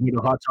like you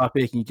know Hot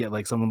Topic and you get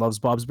like someone loves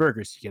Bob's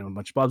Burgers, you get them a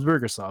bunch of Bob's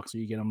Burger socks, or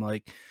you get them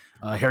like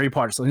Harry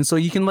Potter. And so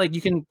you can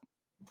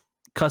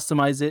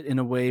customize it in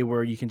a way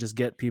where you can just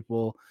get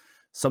people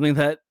something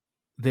that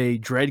they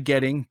dread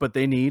getting but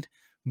they need,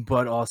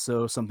 but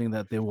also something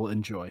that they will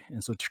enjoy.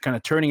 And so kind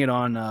of turning it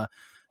on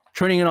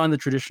the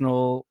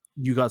traditional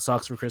you got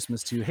socks for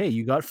Christmas to hey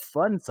you got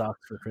fun socks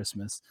for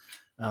Christmas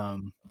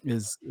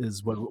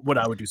is what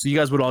I would do. So you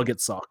guys would all get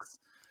socks.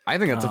 I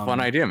think that's a fun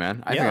idea,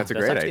 man. I think that's a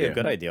great actually idea. a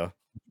good idea.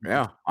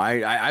 Yeah,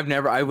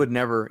 I would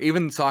never,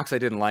 even socks I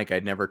didn't like,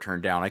 I'd never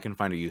turn down. I can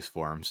find a use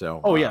for them.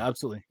 So yeah,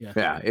 absolutely.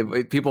 Yeah.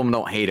 People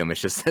don't hate them.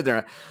 It's just that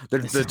they're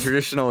the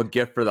traditional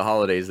gift for the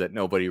holidays that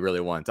nobody really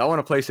wants. I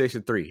want a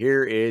PlayStation 3.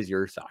 Here is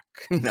your sock.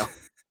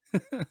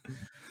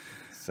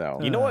 So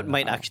You know what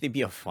might actually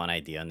be a fun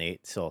idea,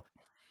 Nate? So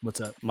What's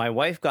up? my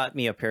wife got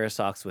me a pair of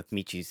socks with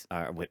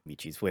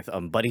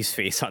Buddy's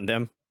face on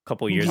them a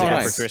couple years ago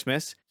nice. for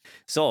Christmas.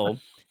 So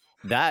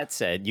that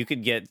said, you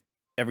could get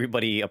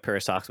everybody a pair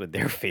of socks with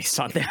their face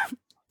on them.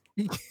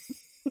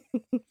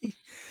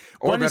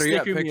 Or When is better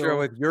yet, Sticker picture Mule-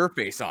 with your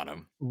face on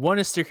them. When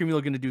is Sticker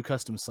Mule going to do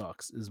custom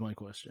socks? Is my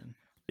question.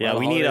 Yeah, Well,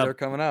 we the need holidays are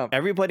coming up.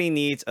 everybody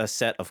needs a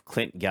set of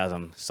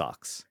Clint-gasm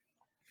socks.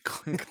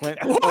 Clint,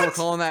 we're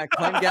calling that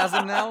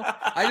Clint-gasm now.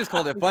 I just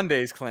called it Fun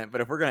Days Clint,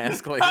 but if we're gonna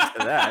escalate to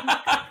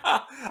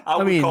that, I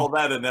would mean- call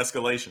that an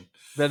escalation.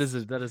 That is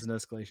an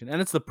escalation,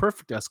 and it's the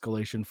perfect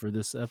escalation for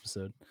this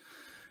episode.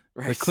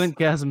 The right.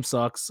 Clint-gasm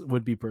socks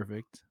would be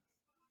perfect.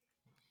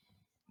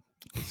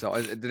 So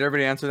did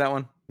everybody answer that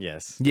one?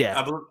 Yes.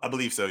 Yeah. I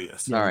believe so.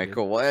 Yes. Yeah, All we right, did.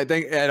 cool. Well,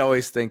 I'd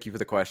always thank you for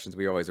the questions.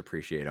 We always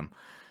appreciate them.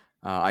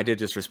 I did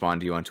just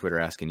respond to you on Twitter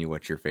asking you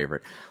what's your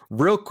favorite.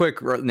 Real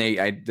quick, Nate,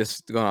 I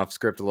just going off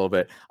script a little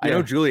bit. I know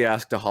Yeah. Julie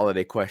asked a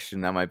holiday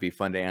question that might be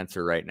fun to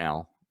answer right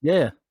now.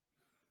 Yeah.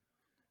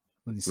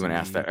 Let me You want to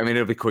ask see. that? I mean,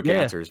 it'll be quick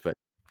Yeah. answers, but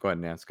go ahead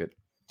and ask it.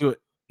 Do it.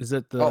 Is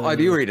it the? Oh, I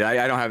do read it.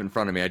 I don't have it in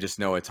front of me. I just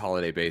know it's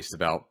holiday based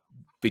about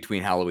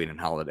between Halloween and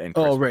holiday and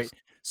Christmas. Oh, right.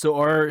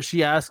 So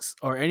she asks,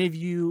 are any of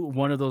you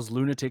one of those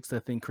lunatics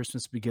that think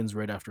Christmas begins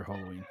right after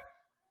Halloween?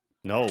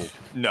 No.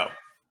 No.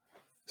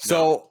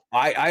 So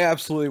I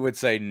absolutely would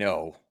say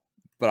no,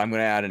 but I'm going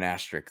to add an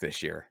asterisk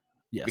this year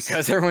Yes.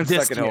 because everyone's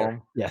This stuck at year.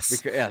 home.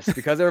 Yes.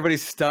 Because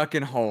everybody's stuck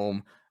in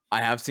home.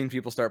 I have seen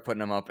people start putting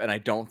them up, and I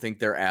don't think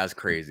they're as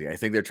crazy. I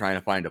think they're trying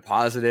to find a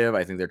positive.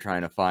 I think they're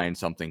trying to find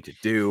something to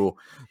do.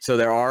 So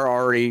there are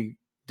already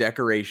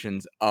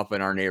decorations up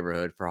in our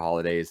neighborhood for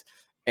holidays.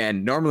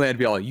 And normally I'd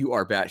be all, you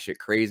are batshit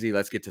crazy.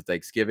 Let's get to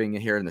Thanksgiving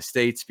here in the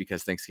States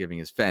because Thanksgiving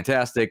is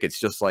fantastic. It's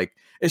just like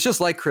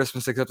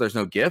Christmas, except there's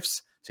no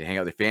gifts. So you hang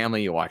out with your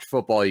family, you watch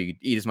football, you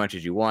eat as much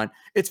as you want.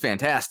 It's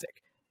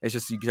fantastic. It's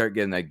just you start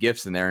getting that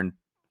gifts in there and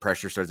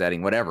pressure starts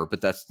adding whatever, but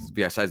that's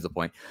besides the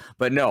point.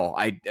 But no,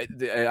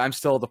 I'm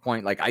still at the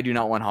point, like I do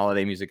not want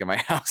holiday music in my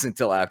house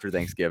until after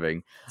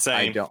Thanksgiving.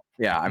 Same. I don't.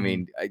 Yeah, I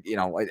mean,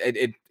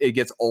 it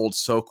gets old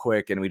so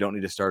quick, and we don't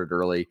need to start it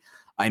early.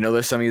 I know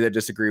there's some of you that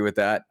disagree with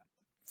that.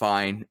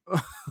 Fine,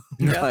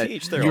 Yeah, but, to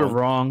each their You're own.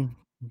 wrong.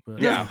 But,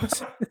 Yeah.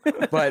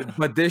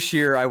 but this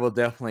year I will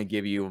definitely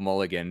give you a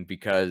mulligan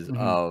because Mhm.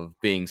 of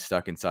being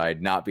stuck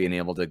inside, not being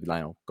able to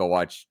go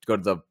to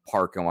the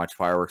park and watch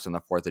fireworks on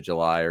the 4th of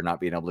July, or not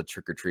being able to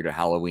trick or treat at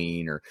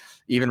Halloween, or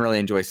even really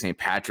enjoy St.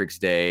 Patrick's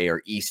Day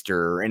or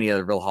Easter or any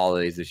other real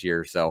holidays this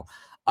year. So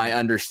I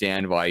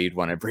understand why you'd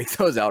want to break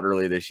those out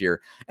early this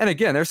year. And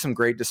again, there's some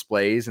great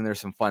displays and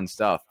there's some fun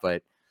stuff,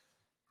 but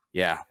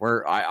yeah,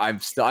 I'm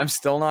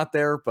still not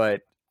there,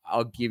 but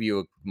I'll give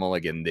you a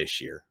mulligan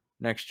this year.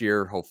 Next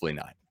year, hopefully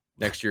not.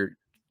 Next year,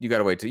 you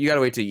gotta wait till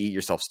you eat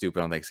yourself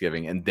stupid on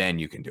Thanksgiving, and then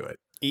you can do it.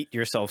 Eat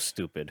yourself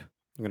stupid.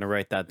 I'm gonna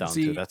write that down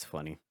See- too. That's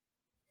funny.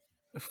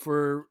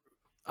 For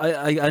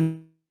I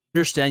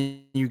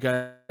understand you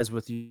guys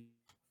with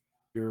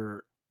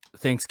your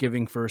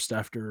Thanksgiving first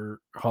after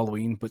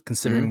Halloween, but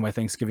considering my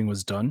Thanksgiving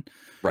was done,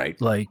 Right.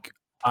 like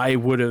I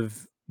would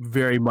have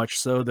very much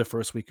so the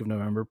first week of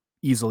November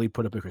easily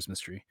put up a Christmas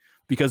tree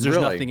because there's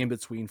Really? nothing in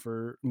between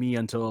for me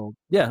until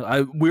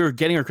we're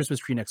getting our Christmas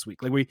tree next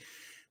week. Like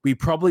we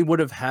probably would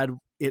have had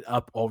it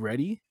up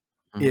already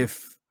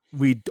if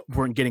we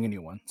weren't getting a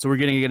new one. So we're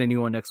getting to get a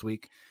new one next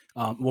week.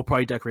 We'll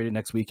probably decorate it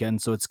next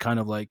weekend. So it's kind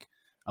of like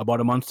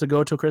about a month to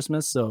go till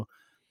Christmas. So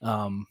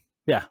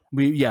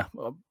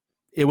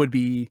it would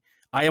be.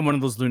 I am one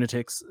of those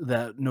lunatics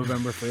that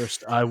November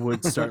 1st I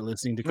would start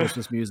listening to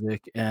Christmas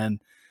music and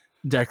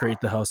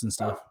decorate the house and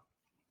stuff.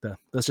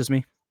 That's just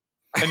me.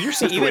 And your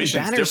See, even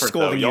situation's Banner's different, though.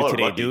 scolding you Y'all are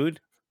today, lucky. dude.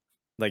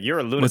 Like, you're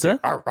a lunatic. What's that?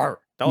 Arr, arr.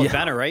 That was Yeah.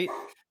 Banner, right?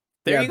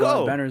 There you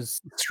go. Banner's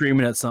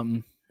screaming at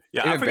something.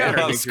 Yeah, Even I forgot Banner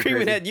about He's thinks you're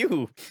screaming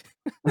crazy.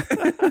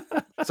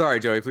 at you. Sorry,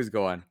 Joey. Please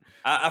go on.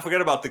 I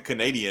forgot about the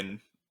Canadian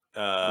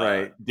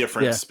Right.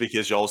 difference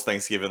because y'all's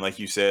Thanksgiving, like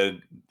you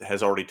said,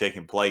 has already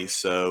taken place.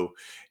 So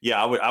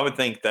yeah, I would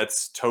think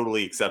that's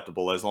totally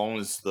acceptable. As long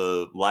as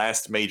the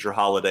last major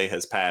holiday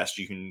has passed,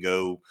 you can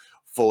go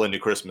full into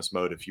Christmas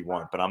mode if you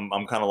want. But I'm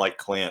kind of like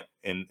Clint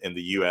in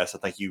the US. I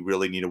think you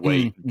really need to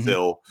wait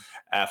until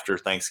after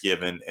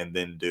Thanksgiving and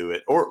then do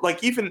it. Or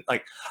like even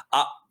like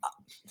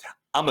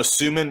I'm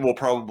assuming we'll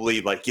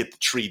probably like get the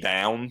tree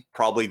down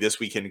probably this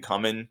weekend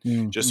coming,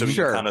 just so we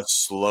can kind of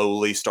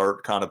slowly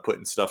start kind of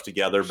putting stuff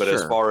together. But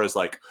as far as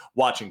like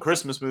watching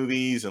Christmas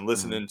movies and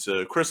listening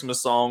to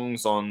Christmas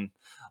songs on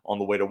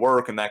the way to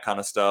work and that kind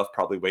of stuff,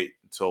 probably wait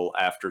until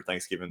after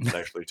Thanksgiving is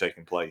actually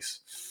taking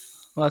place.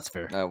 Well, that's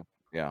fair.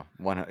 Yeah,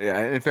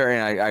 and fair,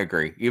 and I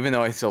agree. Even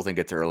though I still think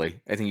it's early,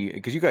 I think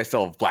because you guys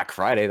still have Black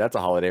Friday. That's a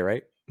holiday,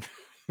 right?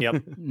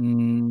 Yep.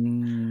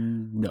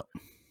 No.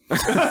 You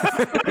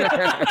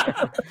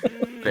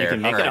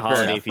can make it a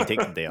holiday if you take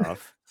the day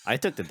off. I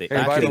took the day. Hey,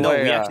 by actually, the no,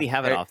 way, we actually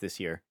have it hey- off this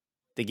year.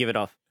 They give it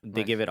off.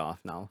 They Nice. give it off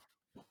now.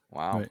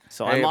 Wow. Right.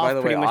 So Hey, I'm by off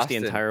the pretty way, much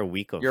Austin, the entire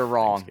week of You're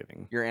wrong.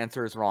 Thanksgiving. Your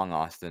answer is wrong,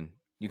 Austin.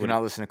 You What-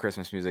 cannot listen to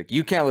Christmas music.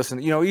 You can't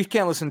listen. You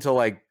can't listen till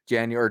like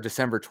January or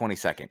December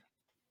 22nd.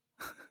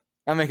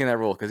 I'm making that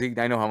rule because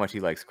I know how much he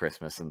likes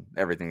Christmas and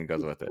everything that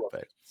goes with it.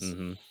 But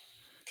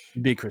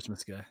Big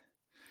Christmas guy.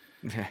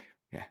 yeah.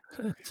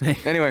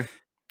 Anyway, good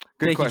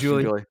Thank you, question,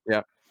 Julie. Julie.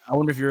 Yeah. I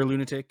wonder if you're a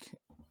lunatic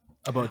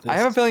about this. I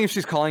have a feeling if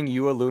she's calling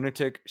you a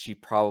lunatic, she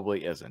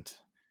probably isn't.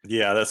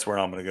 Yeah, that's where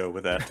I'm going to go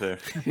with that too.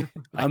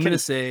 I'm going to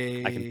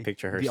say I can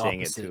picture her the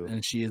saying it opposite, too.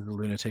 and she is the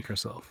lunatic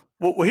herself.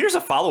 Well, here's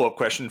a follow-up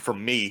question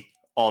from me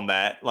on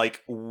that.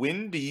 Like,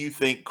 when do you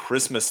think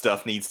Christmas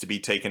stuff needs to be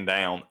taken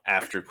down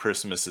after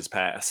Christmas is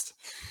passed?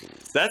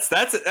 That's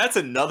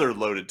another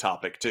loaded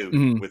topic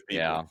too with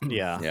people.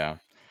 Yeah.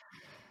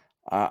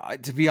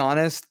 To be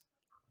honest,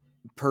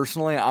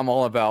 personally, I'm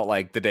all about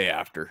like the day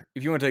after.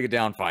 If you want to take it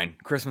down, fine.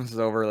 Christmas is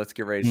over. Let's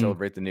get ready to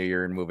celebrate the new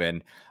year and move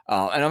in.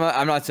 And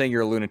I'm not saying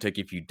you're a lunatic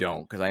if you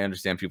don't, because I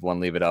understand people want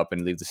to leave it up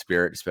and leave the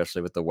spirit,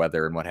 especially with the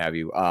weather and what have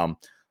you.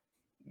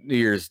 New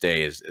Year's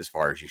Day is as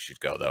far as you should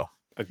go, though.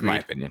 Agreed. In my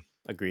opinion.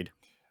 Agreed.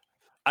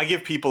 I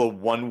give people a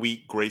 1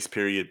 week grace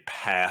period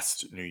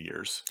past New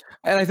Year's.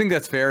 And I think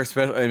that's fair,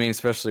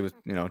 especially with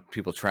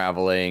people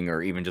traveling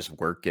or even just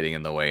work getting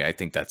in the way. I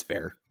think that's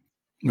fair.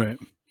 Right.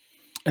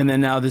 And then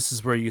now this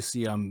is where you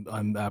see I'm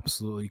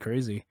absolutely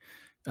crazy.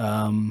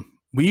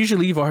 We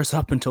usually leave ours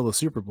up until the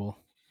Super Bowl.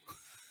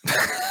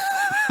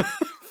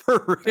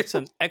 It's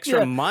an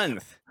extra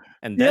month,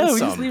 and then we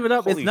some. just leave it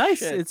up. Holy it's nice.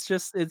 shit. It's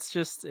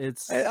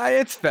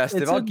It's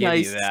festive. I'll give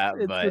you that.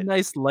 It's But a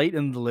nice light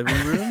in the living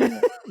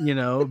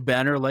room.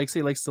 Banner likes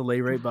to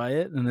lay right by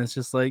it, and it's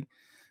just like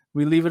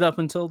we leave it up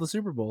until the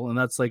Super Bowl, and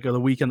that's like the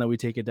weekend that we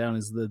take it down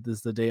is the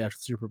day after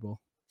the Super Bowl.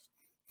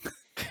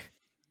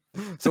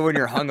 so when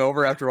you're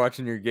hungover after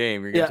watching your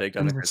game, you're gonna take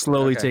down the and Christmas-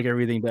 slowly okay. take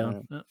everything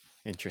down.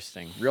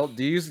 Interesting.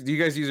 Do you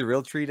guys use a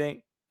real tree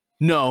date?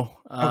 No.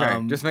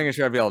 Okay, just making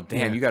sure I'd be all damn.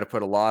 yeah. You got to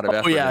put a lot of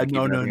effort. yeah, into keeping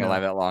no, everything no.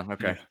 alive that long.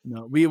 Okay,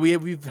 No,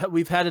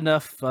 we've had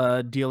enough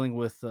dealing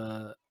with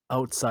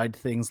outside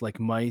things like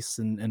mice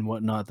and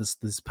whatnot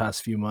this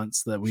past few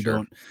months that we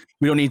don't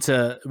need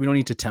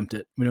to tempt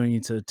it. We don't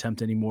need to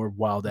tempt any more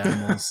wild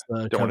animals.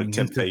 Don't want to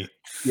tempt fate.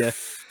 Yeah.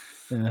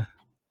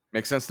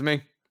 makes sense to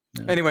me.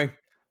 Yeah. Anyway,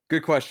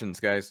 good questions,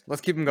 guys.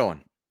 Let's keep them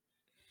going.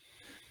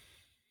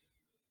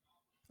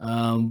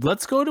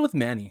 Let's go with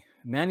Manny.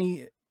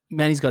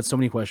 Manny's got so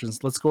many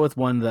questions. Let's go with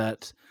one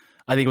that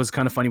I think was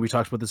kind of funny. We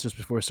talked about this just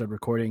before we started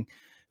recording.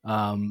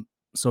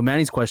 So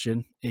Manny's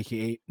question,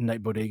 aka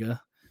Night Bodega,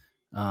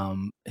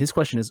 his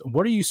question is,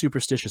 what are you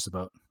superstitious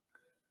about?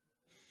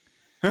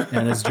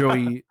 And as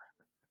Joey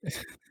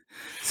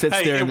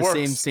sits there in the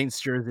same Saints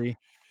jersey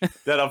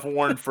that I've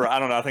worn for, I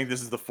don't know, I think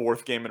this is the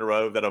 4th game in a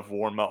row that I've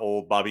worn my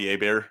old Bobby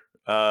Hebert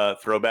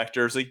throwback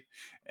jersey.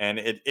 And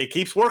it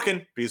keeps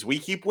working because we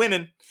keep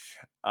winning.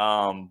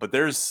 But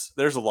there's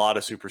a lot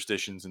of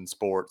superstitions in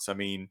sports. I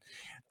mean,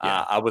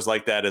 I was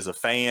like that as a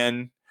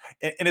fan.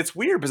 And it's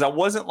weird because I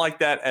wasn't like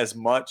that as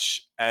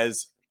much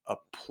as a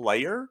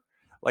player.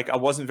 like I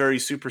wasn't very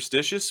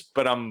superstitious,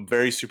 but I'm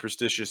very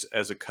superstitious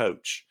as a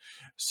coach.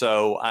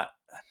 So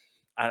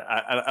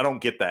I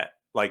don't get that.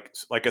 Like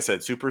I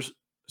said,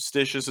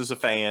 superstitious as a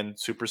fan,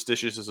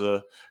 superstitious as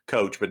a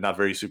coach, but not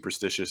very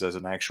superstitious as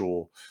an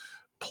actual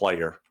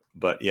player.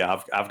 But yeah,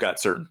 I've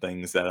got certain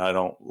things that I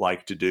don't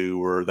like to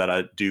do, or that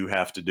I do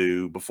have to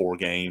do before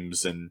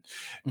games and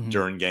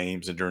during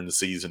games and during the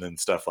season and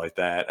stuff like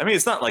that. I mean,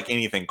 it's not like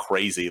anything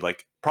crazy.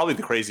 Like probably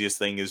the craziest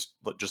thing is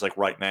just like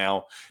right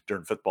now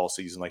during football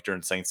season, like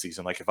during Saints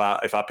season. Like if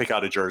I pick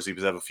out a jersey,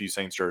 because I have a few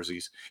Saints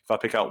jerseys, if I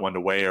pick out one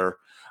to wear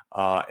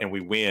and we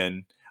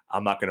win,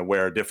 I'm not going to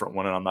wear a different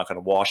one, and I'm not going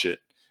to wash it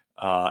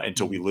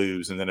until we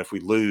lose. And then if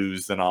we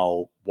lose, then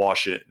I'll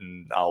wash it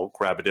and I'll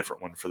grab a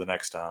different one for the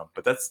next time.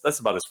 But that's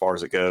about as far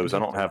as it goes. I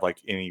don't have like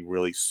any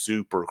really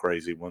super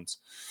crazy ones.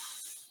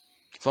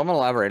 So I'm gonna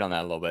elaborate on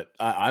that a little bit.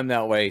 I'm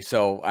that way.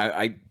 So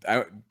I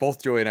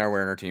both Joey and I are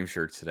wearing our team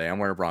shirts today. I'm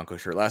wearing a Bronco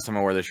shirt. Last time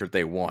I wore this shirt,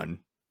 they won.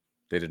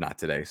 They did not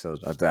today, so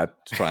that's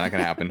probably not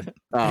gonna happen.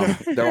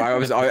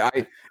 Though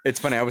it's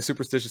funny. I was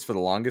superstitious for the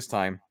longest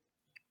time.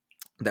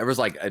 There was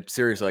like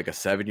seriously like a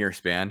 7-year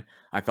span.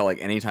 I felt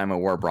like anytime I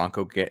wore a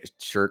Bronco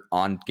shirt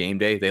on game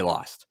day, they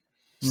lost.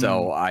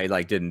 So I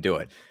like didn't do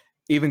it.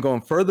 Even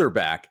going further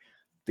back,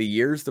 the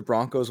years the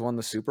Broncos won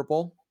the Super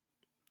Bowl,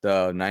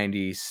 the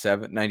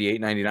 97,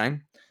 98,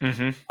 99,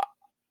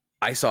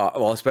 I saw,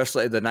 well,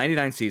 especially the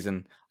 99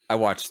 season, I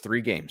watched 3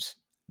 games.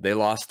 They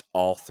lost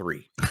all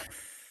 3.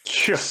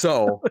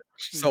 So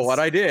what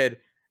I did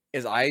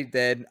is I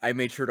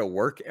made sure to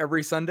work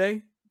every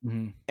Sunday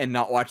and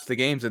not watch the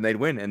games, and they'd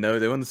win. And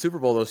they won the Super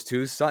Bowl those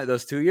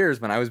two years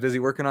when I was busy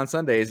working on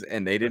Sundays,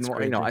 and they didn't.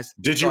 You know,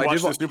 did you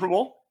watch the Super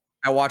Bowl?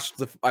 I watched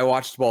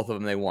both of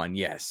them. They won,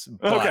 yes.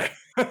 But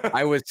okay.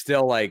 I was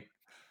still like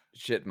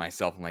shitting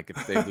myself. I'm like,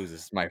 if they lose,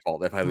 it's my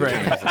fault. If I lose,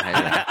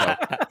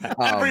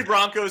 every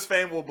Broncos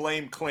fan will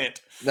blame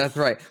Clint. That's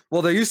right.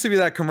 Well, there used to be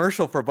that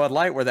commercial for Bud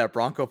Light where that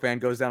Bronco fan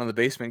goes down in the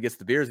basement, gets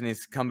the beers, and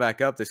he's come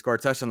back up. They score a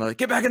touchdown. They're like,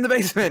 get back in the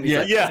basement. Yeah,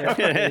 like,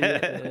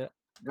 yeah.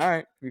 All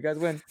right, you guys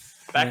win.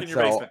 Back in your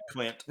basement,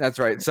 Clint. That's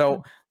right.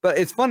 So, but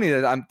it's funny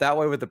that I'm that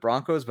way with the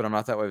Broncos, but I'm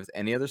not that way with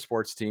any other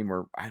sports team,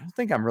 or I don't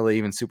think I'm really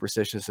even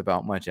superstitious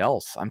about much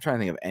else. I'm trying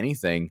to think of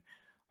anything.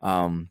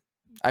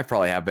 I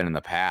probably have been in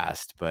the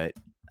past, but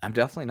I'm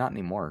definitely not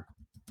anymore.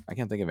 I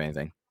can't think of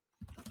anything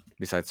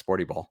besides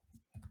Sporty Ball.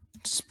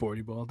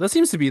 Sporty Ball. That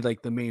seems to be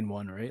like the main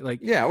one, right? Like,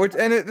 yeah,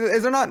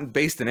 they're not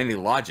based in any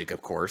logic,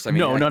 of course. I mean,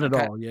 no, not at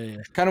all. Yeah.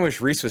 Kind of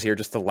wish Reese was here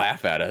just to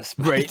laugh at us,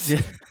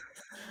 right?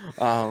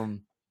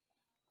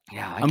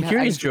 Yeah, I'm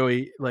curious,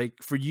 Joey. Like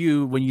for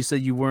you, when you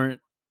said you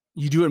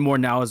do it more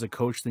now as a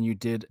coach than you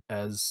did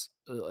as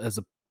a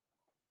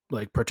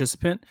like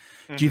participant.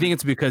 Do you think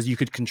it's because you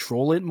could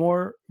control it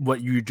more,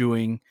 what you're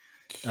doing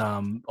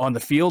on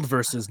the field,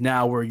 versus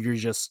now where you're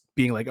just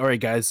being like, all right,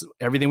 guys,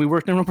 everything we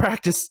worked on in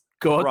practice,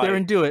 go out there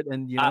and do it,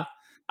 and you know.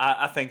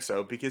 I think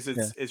so, because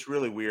it's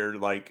really weird.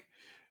 Like,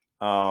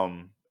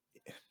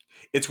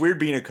 it's weird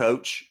being a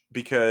coach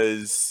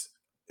because,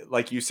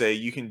 like you say,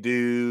 you can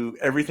do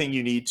everything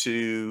you need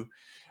to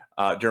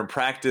during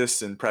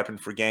practice and prepping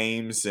for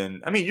games.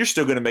 And I mean, you're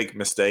still going to make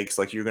mistakes.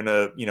 Like you're going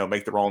to,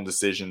 make the wrong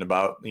decision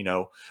about,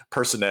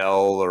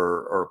 personnel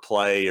or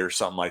play or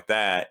something like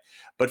that.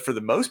 But for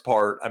the most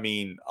part, I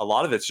mean, a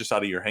lot of it's just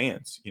out of your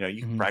hands.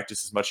 You can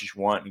practice as much as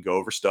you want and go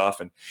over stuff,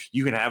 and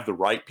you can have the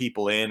right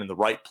people in and the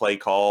right play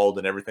called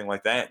and everything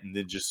like that. And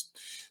then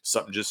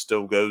something just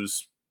still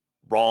goes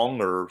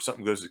wrong, or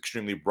something goes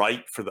extremely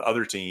right for the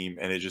other team,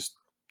 and it just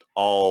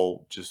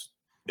all just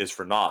is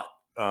for naught.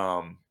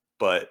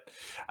 But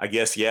I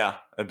guess, yeah,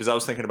 because I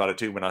was thinking about it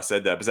too when I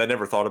said that, because I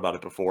never thought about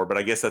it before. But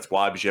I guess that's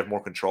why, because you have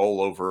more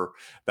control over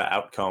the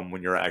outcome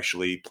when you're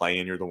actually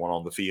playing. You're the one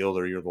on the field,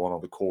 or you're the one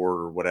on the court,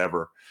 or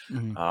whatever.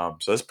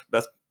 So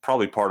that's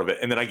probably part of it.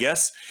 And then I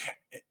guess,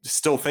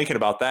 still thinking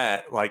about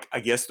that, like, I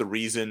guess the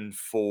reason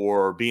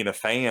for being a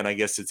fan, I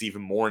guess it's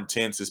even more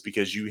intense, is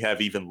because you have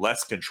even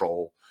less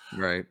control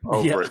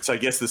over it. So I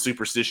guess the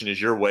superstition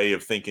is your way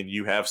of thinking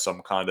you have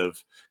some kind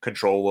of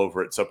control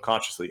over it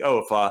subconsciously. Oh,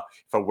 if I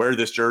wear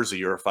this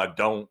jersey, or if I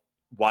don't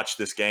watch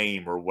this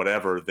game or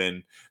whatever,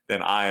 then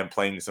I am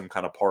playing some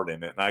kind of part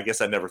in it. And I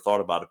guess I never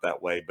thought about it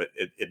that way, but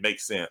it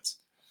makes sense.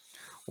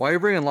 Why are you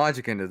bringing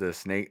logic into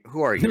this, Nate?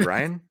 Who are you,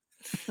 Ryan?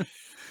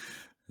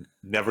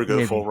 Never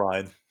go full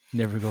ride.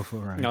 Never go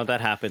full ride. No,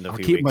 that happened a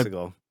few weeks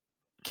ago.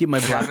 Keep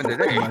my black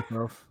today.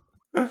 Myself.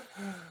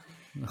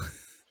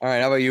 All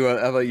right, how about you?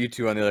 How about you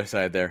two on the other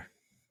side there?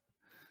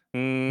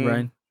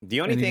 Ryan?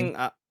 The only thing,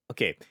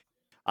 okay,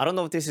 I don't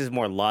know if this is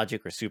more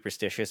logic or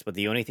superstitious, but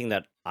the only thing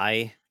that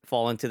I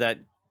fall into that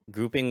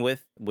grouping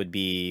with would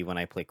be when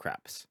I play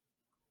craps.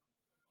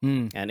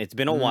 And it's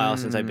been a while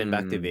since I've been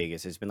back to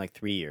Vegas. It's been like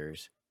 3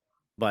 years.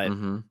 But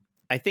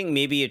I think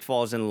maybe it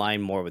falls in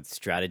line more with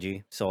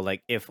strategy. So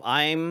like if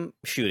I'm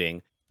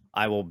shooting,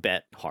 I will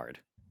bet hard.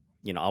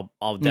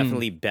 I'll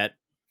definitely bet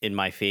in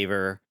my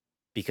favor,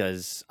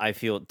 because I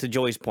feel, to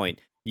Joey's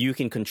point, you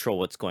can control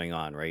what's going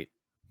on, right?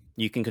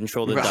 You can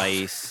control the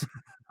dice.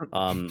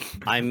 I'm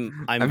I mean,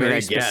 very I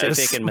specific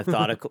guess. and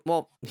methodical.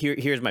 Well,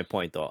 here's my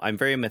point though. I'm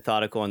very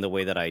methodical in the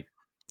way that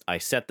I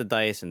set the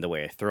dice and the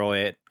way I throw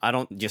it. I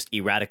don't just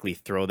erratically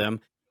throw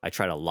them. I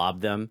try to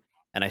lob them,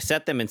 and I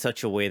set them in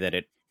such a way that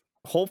it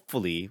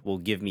hopefully will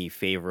give me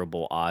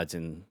favorable odds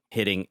in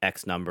hitting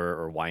X number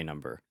or Y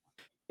number.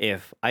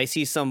 If I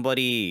see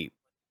somebody,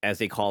 as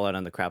they call it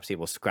on the craps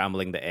table,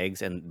 scrambling the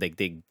eggs, and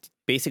they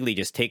basically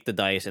just take the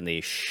dice and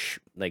they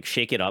like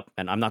shake it up,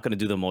 and I'm not going to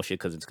do the motion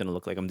because it's going to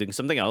look like I'm doing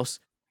something else.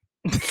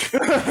 But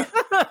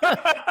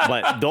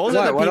those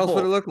are the What else would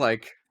it people. look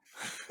like?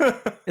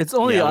 It's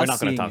only Yeah, us we're not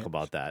going to seeing talk it.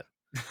 about that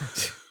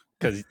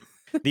because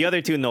the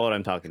other two know what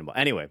I'm talking about.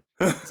 Anyway,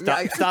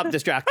 stop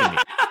distracting me.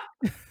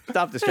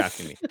 Stop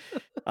distracting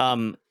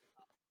me.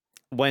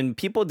 When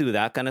people do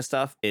that kind of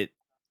stuff, it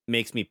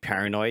makes me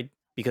paranoid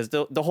because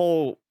the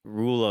whole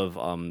rule of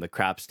the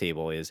craps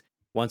table is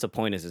once a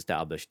point is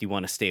established, you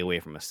want to stay away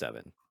from a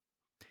 7.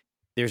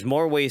 There's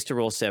more ways to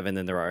roll 7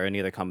 than there are any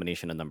other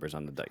combination of numbers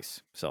on the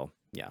dice. So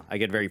yeah, I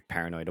get very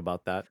paranoid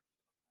about that.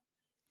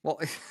 Well,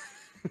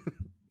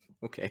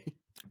 okay.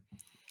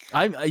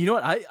 You know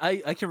what?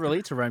 I can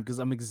relate to Ryan because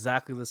I'm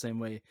exactly the same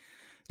way.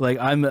 Like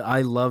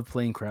I love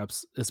playing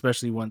craps,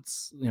 especially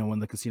once when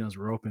the casinos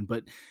were open.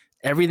 But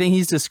everything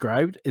he's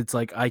described, it's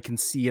like I can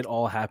see it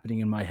all happening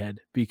in my head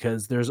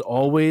because there's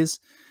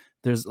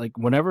like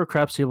whenever a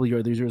craps table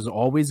you're there's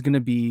always going to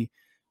be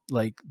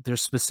like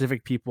there's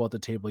specific people at the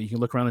table. You can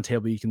look around the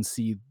table, you can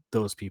see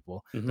those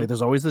people. Like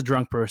there's always the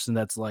drunk person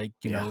that's like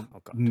Oh,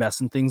 God.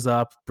 messing things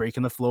up,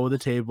 breaking the flow of the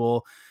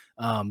table.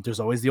 There's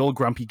always the old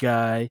grumpy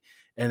guy.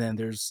 And then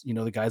there's,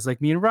 the guys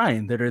like me and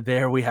Ryan that are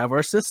there. We have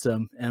our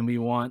system and we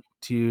want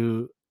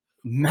to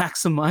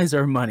maximize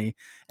our money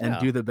and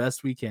do the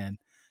best we can.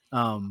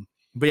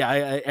 But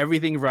yeah,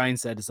 everything Ryan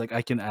said is like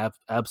I can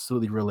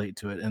absolutely relate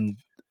to it, and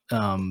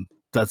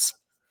that's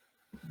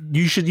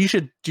you should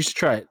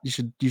try it.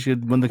 You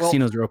should when the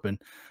casinos are open,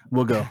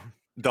 we'll go.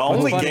 The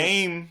only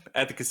game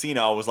at the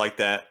casino I was like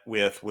that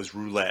with was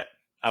roulette.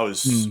 I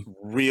was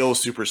real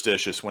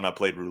superstitious when I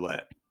played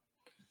roulette.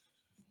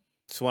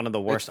 It's one of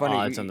the worst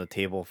odds on the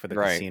table for the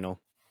casino.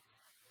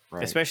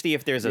 Right. Especially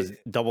if there's a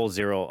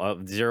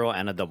 0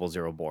 and a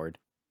 0 board.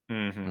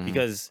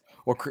 Because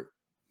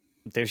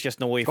there's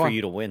just no way for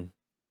you to win.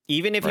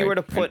 Even if you were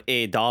to put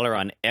 $1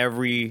 on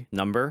every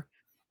number,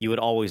 you would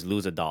always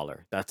lose $1.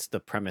 That's the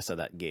premise of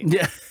that game.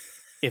 Yeah.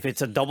 If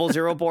it's a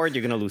 0 board,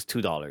 you're going to lose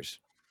 $2.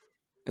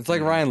 It's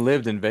like Ryan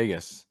lived in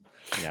Vegas.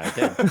 Yeah, I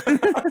did.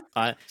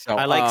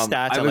 I like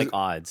stats. I like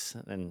odds.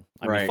 And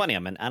I mean, funny,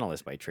 I'm an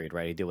analyst by trade,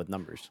 right? I deal with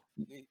numbers.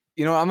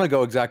 I'm going to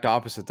go exact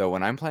opposite, though.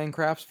 When I'm playing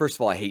craps, first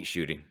of all, I hate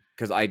shooting.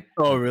 Because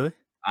Oh, really?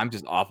 I'm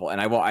just awful.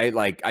 And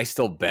I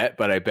still bet,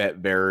 but I bet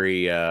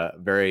very,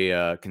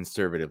 very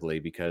conservatively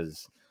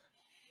because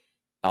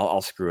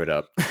I'll screw it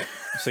up.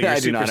 So you're I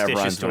do not have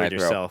superstitious runs when I toward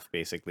throw. yourself,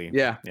 basically.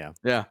 Yeah.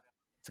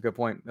 That's a good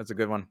point. That's a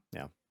good one.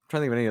 Yeah. I'm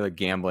trying to think of any other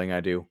gambling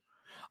I do.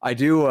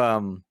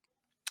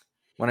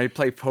 When I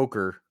play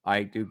poker,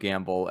 I do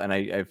gamble, and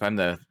if I'm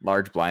the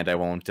large blind, I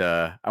won't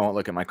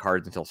look at my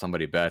cards until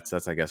somebody bets.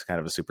 That's, I guess, kind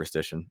of a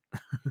superstition.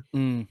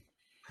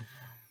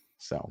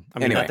 So I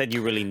mean, anyway. Not that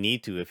you really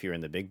need to if you're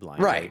in the big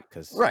blind, right?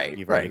 Because right,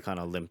 you've already kind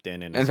of limped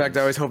in. In fact,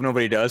 I always hope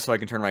nobody does, so I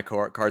can turn my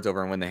cards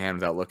over and win the hand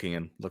without looking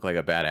and look like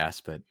a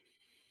badass. But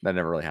that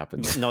never really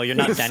happens. No, you're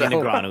not Danny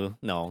Negreanu.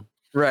 No.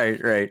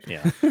 Right.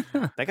 Yeah.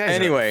 That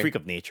guy's a freak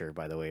of nature,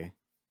 by the way.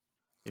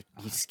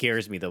 He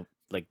scares me. The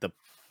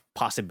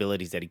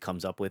possibilities that he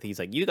comes up with. He's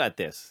like, "You got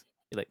this."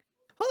 You're like,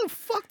 "How the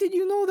fuck did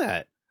you know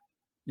that?"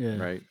 Yeah.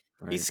 Right.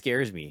 He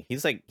scares me.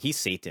 He's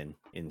Satan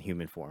in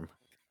human form.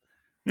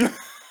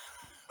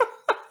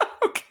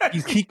 Okay.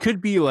 He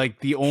could be like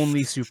the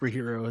only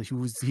superhero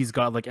he's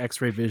got like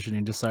X-ray vision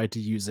and decide to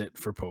use it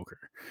for poker.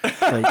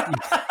 Like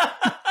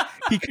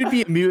he could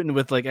be a mutant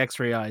with like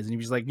X-ray eyes, and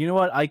he's like, you know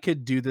what, I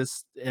could do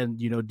this and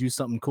do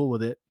something cool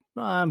with it.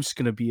 I'm just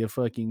gonna be a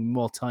fucking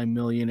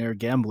multi-millionaire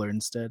gambler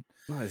instead.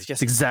 No, it's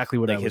just exactly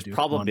what I would his do.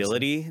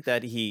 Probability honestly.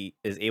 that he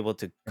is able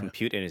to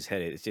compute in his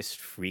head is just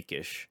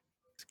freakish.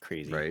 It's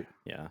crazy. Right.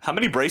 Yeah. How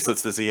many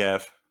bracelets does he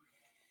have?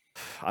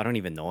 I don't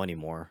even know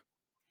anymore.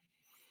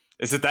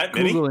 Is it that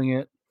many? Googling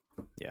it.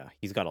 Yeah,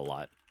 he's got a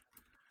lot.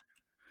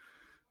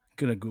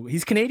 Gonna Google.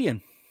 He's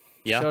Canadian.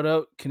 Yeah. Shout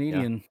out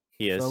Canadian. Yeah,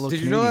 he is. Fellow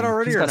Did you know that Canadian.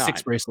 already He's or got not?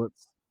 6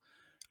 bracelets.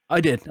 I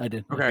did. Okay. Are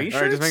you All right,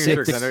 sure? just making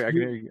sure. 'Cause Six.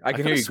 I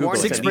can hear you sworn Googling.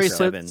 it 6 said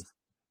bracelets.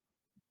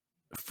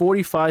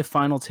 45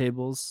 final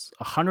tables.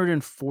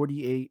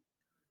 148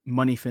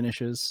 money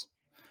finishes.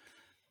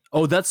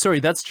 Oh, that's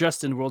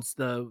just in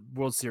the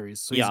World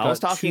Series. So yeah, I was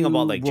talking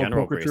about like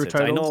general bracelets. I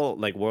titles. know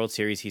like World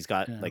Series, he's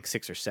got like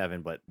 6 or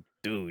 7, but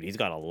dude, he's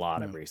got a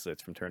lot of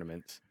bracelets from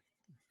tournaments.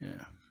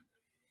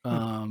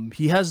 Yeah.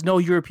 He has no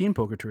European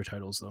Poker Tour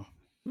titles though.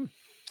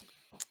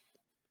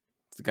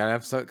 Gotta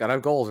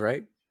have goals,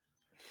 right?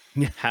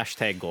 Yeah.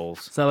 Hashtag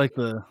goals. Is that like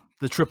the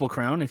Triple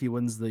Crown if he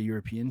wins the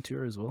European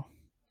Tour as well?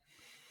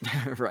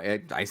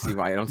 Right. I see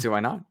why. I don't see why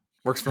not.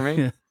 Works for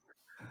me.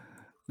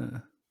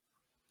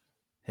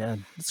 Yeah,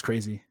 it's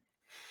crazy.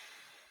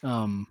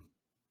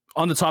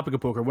 on the topic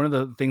of poker, one of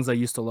the things I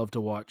used to love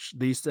to watch,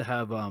 they used to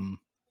have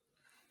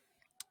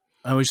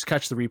I would just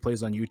catch the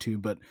replays on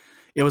YouTube, but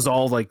it was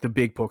all like the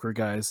big poker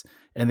guys,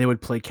 and they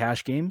would play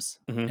cash games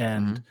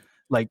and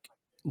like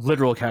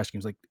literal cash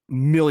games, like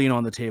million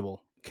on the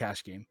table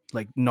cash game,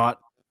 like not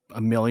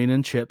a million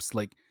in chips,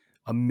 like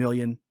a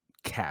million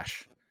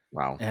cash.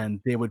 Wow. And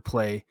they would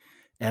play.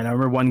 And I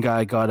remember one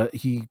guy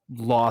he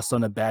lost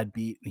on a bad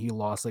beat. He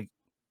lost like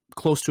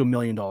close to $1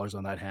 million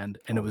on that hand,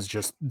 and it was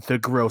just the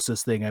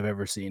grossest thing I've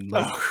ever seen.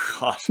 Like, Oh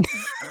gosh.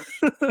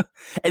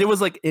 and it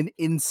was like an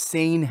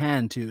insane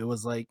hand too. It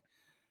was like,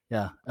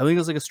 yeah, I think it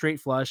was like a straight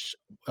flush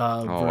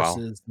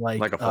versus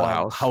Like a full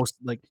house?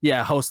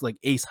 house, like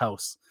ace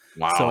house.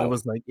 Wow. So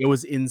it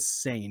was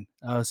insane.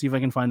 See if I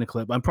can find a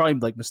clip. I'm probably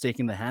like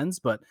mistaking the hands,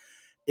 but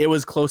it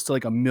was close to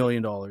like $1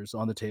 million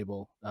on the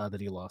table that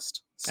he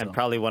lost. So, And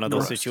probably one of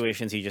those Gross.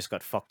 situations he just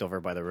got fucked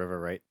over by the river,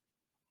 right?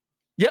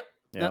 Yep.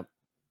 Yep.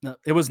 No,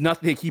 it was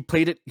nothing. He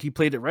played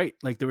it right.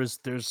 Like there's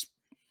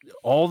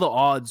all the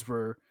odds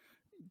were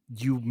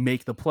you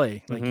make the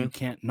play. Like you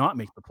can't not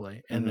make the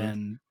play. And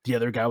then the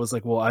other guy was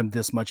like, well, I'm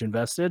this much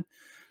invested.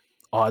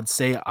 Odds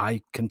say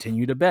I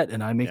continue to bet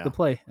and I make the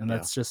play. And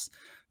that's just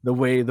the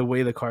way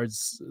the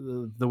cards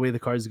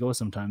go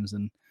sometimes.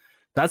 And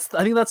I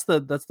think that's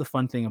the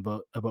fun thing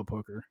about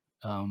poker,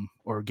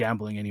 or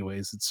gambling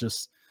anyways.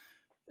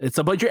 It's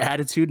about your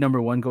attitude,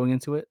 number one, going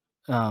into it.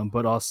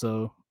 But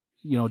also,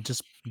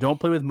 just don't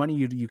play with money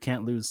you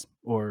can't lose,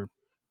 or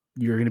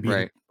you're going to be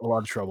in a lot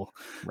of trouble.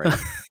 Right.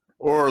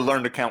 Or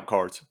learn to count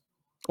cards.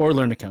 Or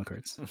learn to count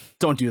cards.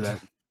 Don't do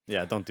that.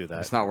 Yeah, don't do that.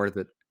 It's not worth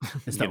it.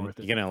 It's not worth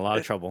You it. get in a lot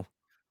of trouble.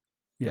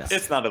 Yes.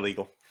 It's not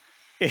illegal.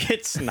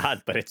 It's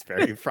not, but it's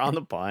very frowned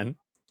upon.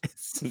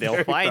 They'll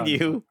very find frowned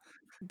you.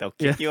 They'll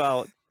kick you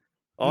out.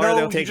 Or No,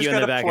 they'll you take just you in the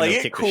gotta back and play they'll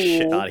it kick the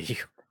shit cool. out of you.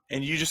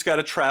 And you just got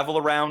to travel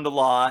around a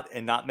lot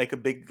and not make a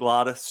big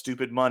lot of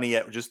stupid money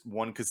at just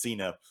one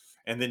casino.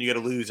 And then you got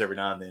to lose every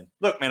now and then.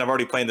 Look, man, I've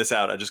already planned this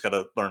out. I just got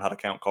to learn how to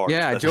count cards.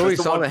 Yeah, That's Joey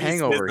just saw one The piece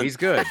Hangover. missing. He's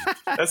good.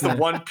 That's the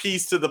one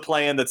piece to the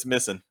plan that's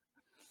missing.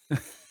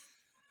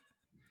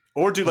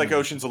 Or do like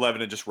Ocean's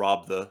 11 and just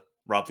rob the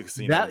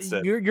casino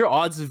instead. Your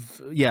odds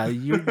of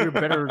you're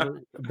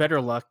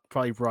better luck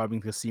probably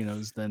robbing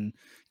casinos than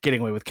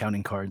getting away with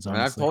counting cards. And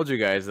I've Honestly, told you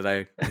guys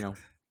that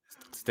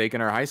stake in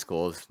our high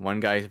schools.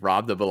 One guy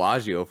robbed the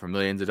Bellagio for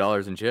millions of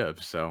dollars in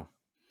chips. So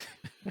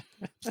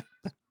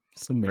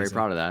it's amazing. very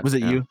proud of that. Was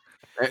it you?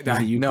 Was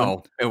it you,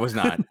 No, it was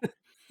not.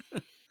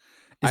 Is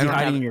I he don't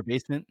hiding have- in your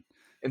basement?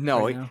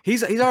 No, right now?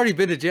 he's already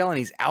been to jail and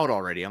he's out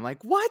already. I'm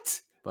like, what?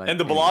 But And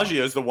the anyway.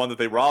 Bellagio is the one that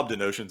they robbed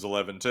in Ocean's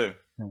 11 too.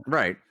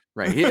 Right.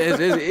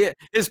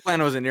 His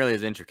plan wasn't nearly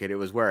as intricate. It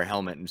was wear a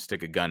helmet and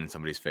stick a gun in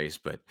somebody's face.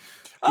 But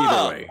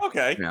either way,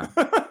 Okay.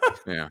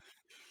 yeah,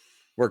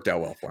 worked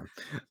out well for him.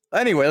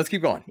 Anyway, let's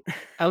keep going.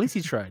 At least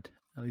he tried.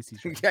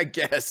 I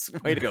guess.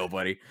 Way to go,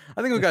 buddy.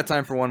 I think we got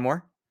time for one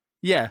more.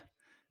 Yeah.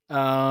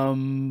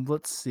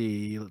 Let's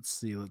see.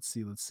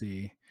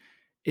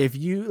 If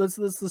you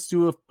let's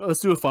do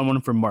a fun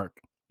one from Mark.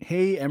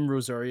 Hey M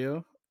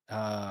Rosario,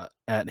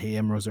 at Hey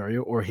M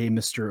Rosario, or Hey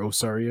Mr.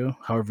 Osario,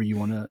 however you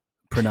want to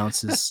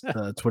pronounce his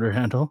Twitter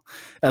handle,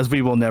 as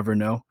we will never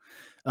know.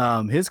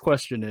 His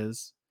question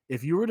is: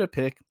 if you were to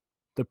pick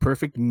the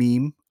perfect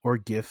meme or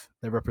GIF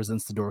that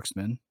represents the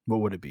Dorksmen, what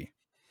would it be?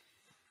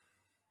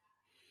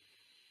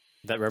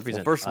 That Well,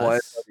 represents first of all, Ed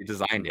us. already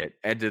designed it.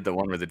 Ed did the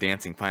one with the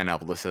dancing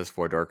pineapple that says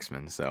 4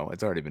 Dorksmen, so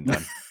it's already been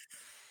done.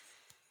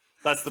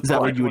 That's the Is that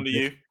what perfect you one would to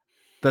pick? you.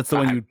 That's the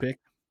one you'd pick.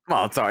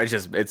 Well,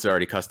 it's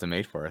already custom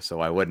made for us, so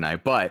why wouldn't I?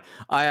 But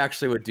I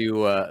actually would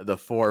do the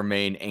 4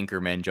 main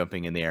anchormen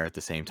jumping in the air at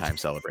the same time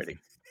celebrating.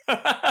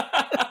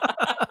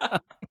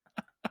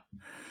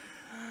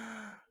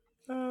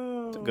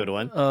 It's a good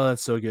one. Oh,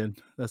 that's so good.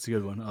 That's a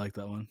good one. I like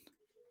that one.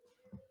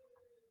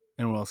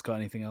 Anyone else got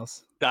anything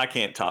else? I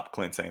can't top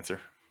Clint's answer.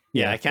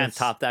 Yeah, Yeah, I can't that's-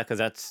 top that because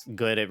that's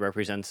good. It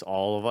represents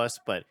all of us.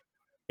 But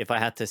if I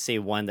had to say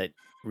one that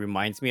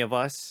reminds me of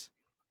us,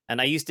 and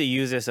I used to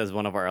use this as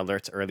one of our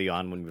alerts early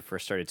on when we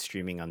first started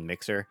streaming on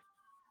Mixer,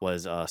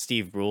 was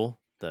Steve Brule,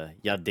 the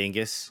Ya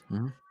Dingus.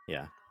 Mhm.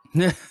 Yeah.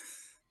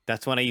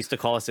 That's when I used to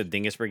call us the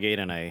Dingus Brigade,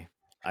 and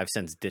I've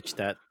since ditched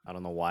that. I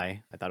don't know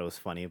why. I thought it was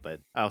funny, but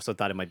I also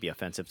thought it might be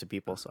offensive to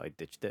people, so I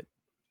ditched it.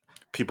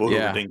 People who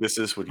Yeah. were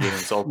dinguses would get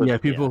insulted. Yeah,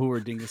 people Yeah. who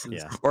were dinguses.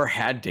 Yeah. Or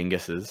had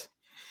dinguses.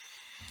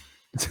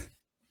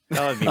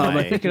 That would be I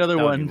my, think another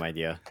that would be one- my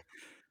idea.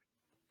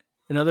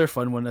 Another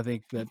fun one, I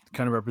think, that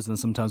kind of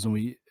represents sometimes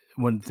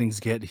when things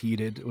get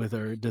heated with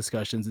our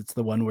discussions. It's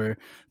the one where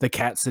the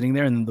cat's sitting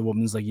there and then the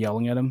woman's like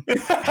yelling at him.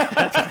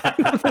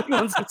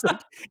 Everyone's just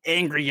like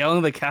angry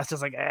yelling. The cat's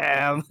just like,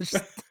 I'm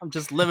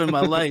just living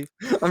my life.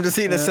 I'm just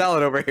eating a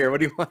salad over here.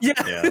 What do you want? Yeah.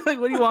 Yeah. Like,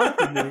 what do you want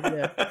from me?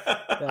 Yeah.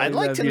 I'd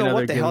like to know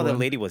what the hell that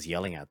lady was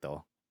yelling at,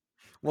 though.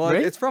 Well,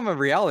 Right? it's from a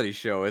reality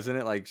show, isn't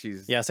it? Like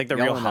she's Yeah, it's like the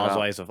Real yelling about-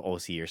 Housewives of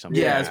OC or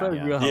something. Yeah, Yeah, it's probably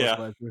yeah. Real Yeah.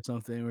 Housewives or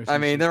something. Where I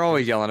mean, she's they're just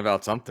always yelling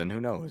about something. Who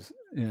knows?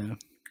 like, yeah.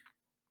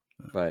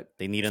 But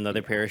They need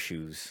another pair of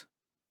shoes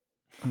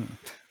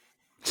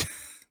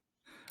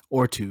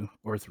Or 2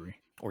 or 3.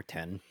 or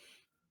 10.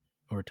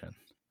 or 10.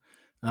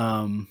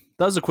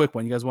 That was a quick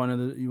one. You guys want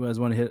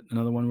to hit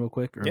another one real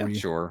quick? Or Yeah,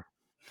 sure.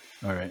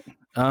 All right.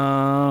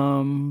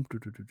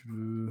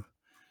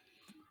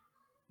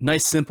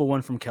 Nice simple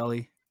one from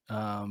Kelly.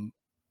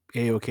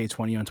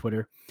 AOK20 on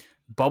Twitter.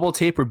 Bubble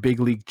tape or Big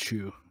League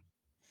Chew?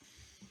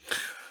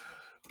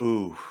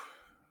 Ooh.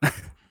 So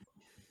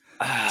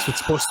it's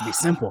supposed to be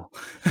simple.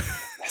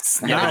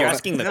 Yeah, but you're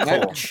asking the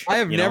coach. I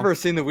have you know? never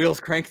seen the wheels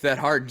crank that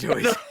hard,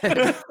 Joey.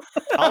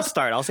 I'll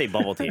start. I'll say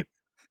bubble tape.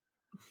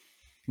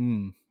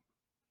 Hmm.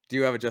 Do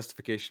you have a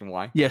justification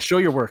why? Yeah, show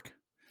your work.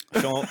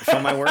 Show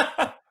my work.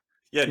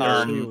 Yeah,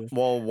 nerd.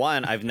 Well,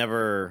 one, I've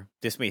never.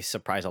 This may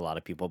surprise a lot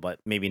of people, but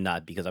maybe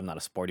not because I'm not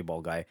a sporty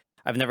ball guy.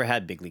 I've never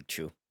had Big League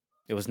Chew.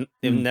 It was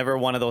never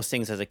one of those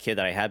things as a kid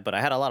that I had, but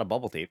I had a lot of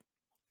bubble tape.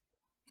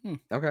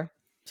 Okay,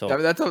 So I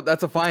mean,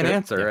 that's a fine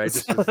answer. Yeah. Right?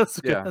 That's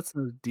good. Yeah. That's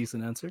a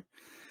decent answer.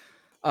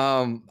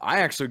 I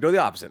actually go the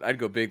opposite. I'd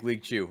go Big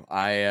League Chew.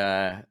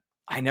 I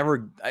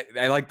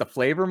like the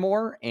flavor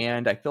more,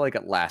 and I feel like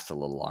it lasts a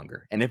little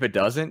longer. And if it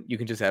doesn't, you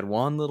can just add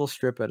one little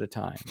strip at a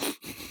time.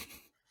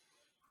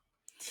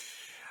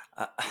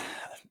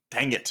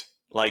 Dang it.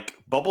 Like,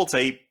 bubble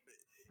tape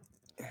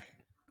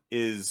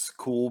is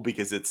cool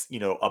because it's,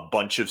 a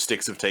bunch of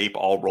sticks of tape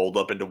all rolled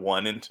up into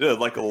one into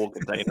like a little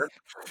container.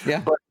 Yeah.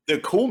 But the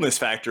coolness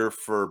factor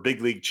for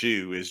Big League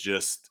Chew is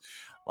just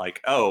like,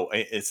 oh,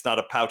 it's not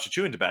a pouch of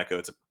chewing tobacco.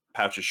 It's a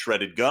pouch of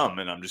shredded gum,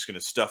 and I'm just going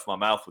to stuff my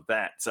mouth with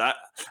that. So I'm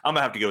going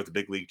to have to go with the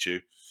Big League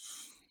Chew.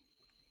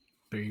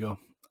 There you go.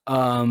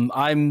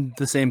 I'm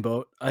the same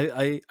boat.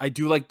 I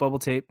do like bubble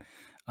tape.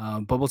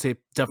 Bubble tape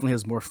definitely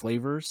has more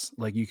flavors,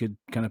 like you could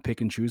kind of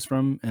pick and choose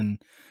from.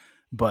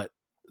 But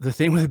the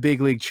thing with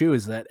Big League Chew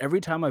is that every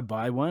time I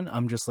buy one,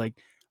 I'm just like,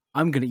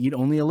 I'm gonna eat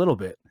only a little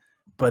bit.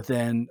 But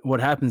then what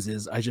happens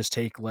is I just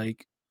take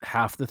like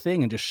half the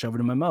thing and just shove it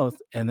in my mouth,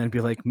 and then be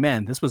like,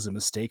 man, this was a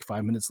mistake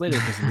 5 minutes later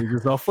because it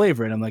loses all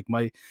flavor. And I'm like,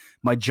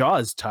 my jaw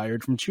is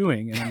tired from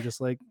chewing, and I'm just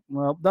like,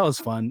 well, that was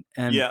fun.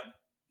 And Yeah.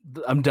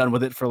 I'm done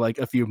with it for like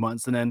a few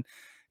months, and then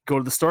go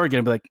to the store again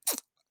and be like,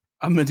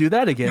 I'm gonna do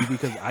that again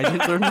because I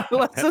didn't learn my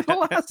lesson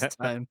the last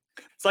time.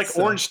 It's like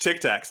So- orange Tic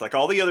Tacs. Like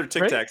all the other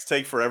Tic Right? Tacs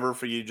take forever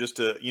for you just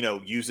to,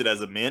 use it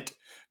as a mint.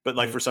 But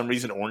like Yeah. for some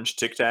reason, orange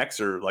Tic Tacs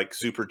are like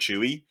super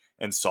chewy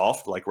and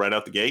soft, like right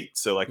out the gate.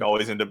 So like I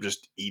always end up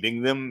just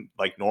eating them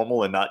like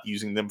normal and not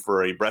using them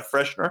for a breath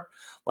freshener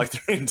like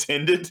they're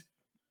intended.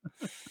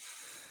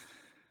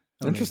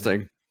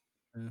 Interesting.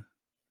 Yeah.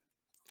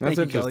 That's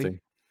Thank you, Kelly. interesting.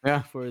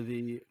 Yeah, For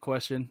the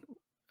question.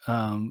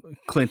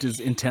 Clint is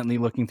intently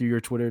looking through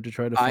your Twitter to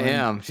try to find. I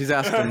am. She's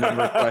asking a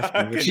number of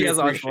questions. which She we has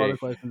lots of other appreciate.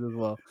 questions as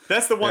well.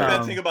 That's the one bad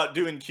Um, thing about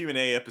doing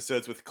Q&A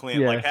episodes with Clint.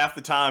 Yeah. Like half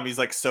the time he's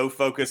like so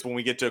focused when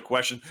we get to a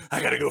question,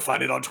 I got to go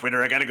find it on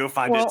Twitter. I got to go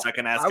find it so I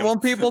can ask I him.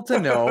 want people to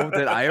know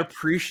that I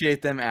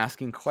appreciate them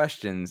asking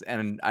questions,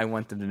 and I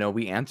want them to know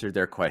we answered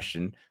their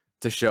question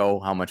to show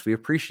how much we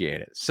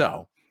appreciate it.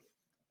 So,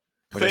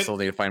 which I Clint- still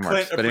need to find Clint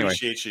marks. But anyway,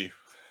 appreciates you.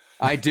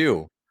 I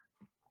do.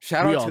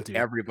 Shout We out all to do.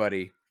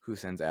 everybody who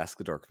sends Ask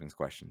the Dorksmen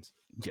questions.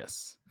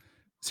 Yes.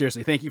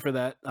 Seriously, thank you for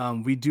that.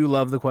 We do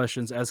love the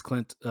questions, as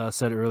Clint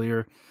said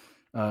earlier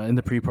in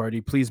the pre-party.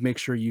 Please make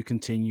sure you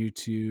continue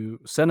to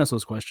send us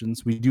those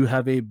questions. We do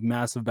have a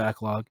massive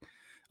backlog,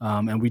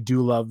 and we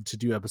do love to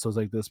do episodes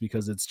like this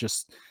because it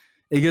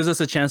gives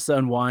us a chance to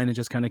unwind and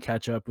just kind of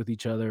catch up with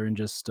each other and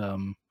just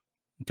kind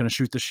of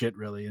shoot the shit,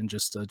 really, and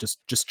just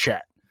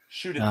chat.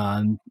 Shoot it.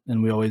 And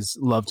we always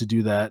love to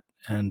do that,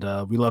 and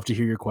we love to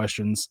hear your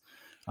questions.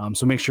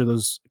 So make sure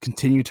those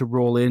continue to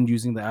roll in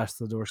using the Ask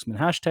the Dorksmen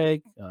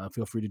hashtag.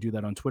 Feel free to do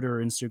that on Twitter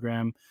or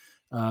Instagram,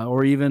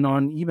 or even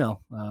on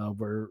email,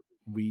 where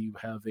we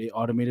have a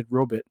automated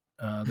robot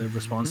that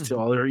responds to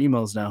all our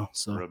emails now.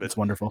 So Robot. it's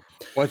wonderful.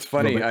 What's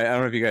funny, Robot. I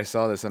don't know if you guys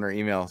saw this on our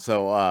email.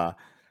 So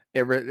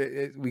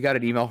we got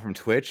an email from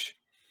Twitch.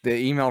 The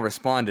email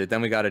responded.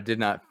 Then we got a did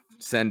not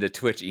send a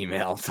Twitch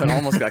email. So it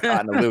almost got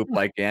caught in a loop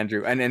like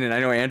Andrew. And I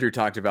know Andrew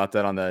talked about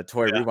that on the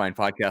Toy Rewind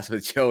podcast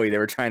with Joey. They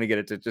were trying to get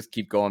it to just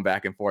keep going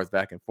back and forth.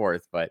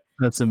 But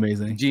That's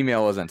amazing.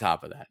 Gmail was on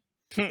top of that.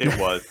 It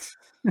was.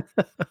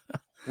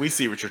 We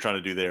see what you're trying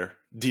to do there.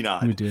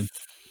 Denied. We did.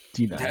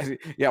 Denied.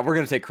 Yeah, we're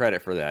going to take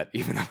credit for that,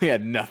 even though we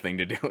had nothing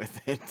to do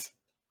with it.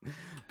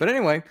 But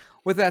anyway,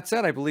 with that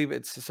said, I believe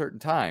it's a certain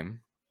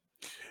time.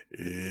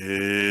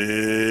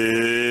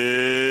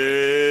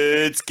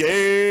 It's game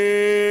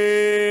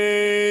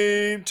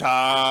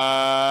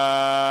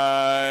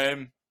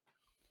time.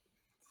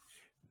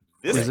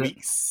 This Is it?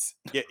 week's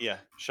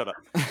shut up.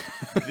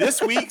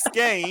 This week's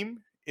game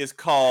is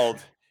called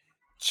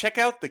Check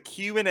Out the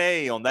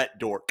Q&A on That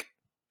Dork.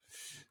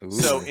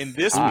 So Ooh. in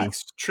this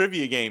week's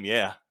trivia game,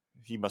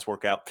 he must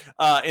work out.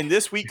 In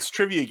this week's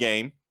trivia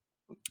game,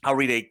 I'll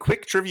read a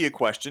quick trivia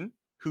question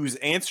whose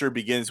answer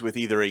begins with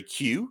either a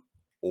Q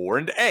or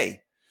an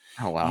A.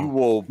 Oh, wow. You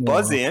will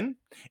buzz in,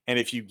 and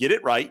if you get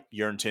it right,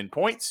 you earn 10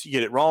 points. You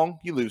get it wrong,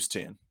 you lose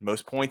 10.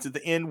 Most points at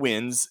the end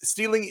wins.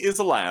 Stealing is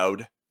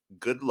allowed.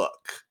 Good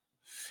luck.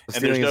 And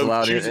Stealing is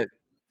allowed.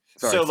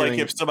 Sorry, So, like, stealing-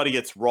 if somebody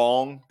gets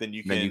wrong, then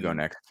you can. then you go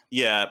next.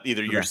 Yeah,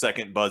 either your Okay.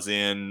 second buzz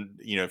in,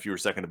 if you were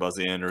second to buzz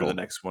in, or Cool. the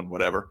next one,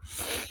 whatever.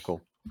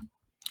 Cool.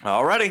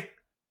 Alrighty.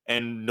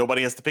 And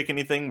nobody has to pick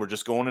anything. We're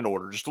just going in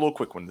order. Just a little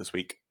quick one this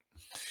week.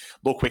 A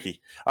little quickie.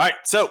 All right.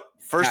 So,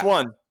 first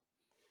one.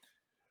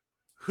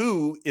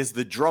 Who is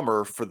the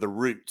drummer for The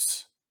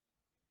Roots?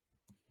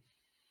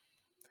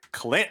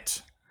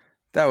 Clint.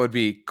 That would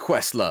be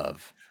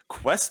Questlove.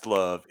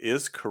 Questlove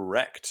is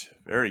correct.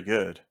 Very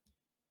good.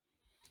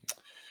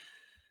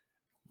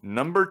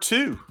 Number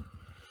 2.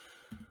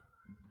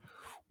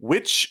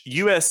 Which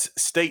U.S.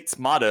 state's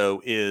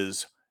motto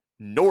is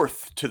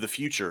North to the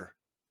Future?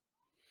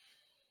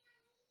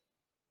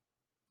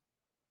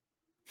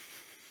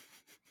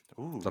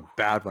 Ooh. It's a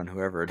bad one,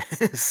 whoever it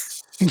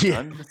is.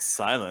 Stunned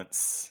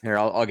silence. Here,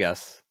 I'll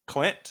guess.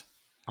 Clint.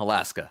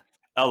 Alaska.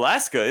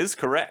 Alaska is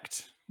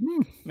correct.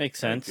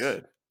 Makes Very sense.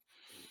 good.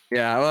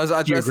 Yeah, I was thinking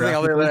all the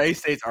Geographically. other 8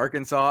 states,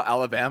 Arkansas,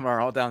 Alabama,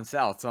 are all down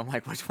south. So I'm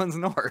like, which one's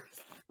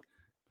north?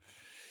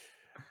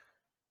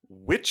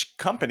 Which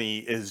company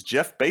is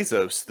Jeff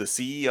Bezos the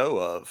CEO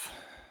of?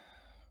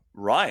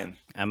 Ryan.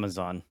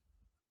 Amazon.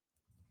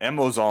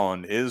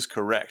 Amazon is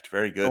correct.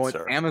 Very good, Oh, it's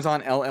sir.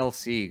 Amazon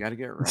LLC. Got to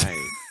get it right.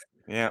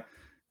 Yeah.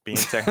 Being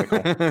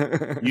technical.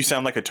 You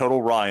sound like a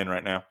total Ryan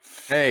right now.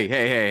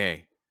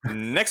 Hey.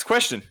 Next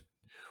question.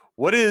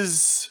 What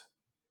is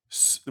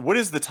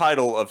the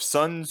title of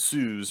Sun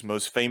Tzu's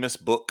most famous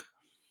book?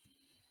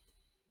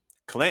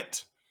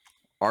 Clint.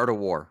 Art of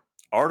War.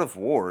 Art of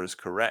War is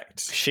correct.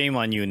 Shame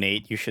on you,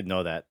 Nate. You should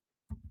know that.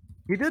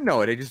 He did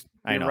know it. He just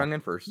I know. rung in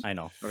first. I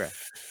know. Okay.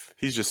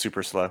 He's just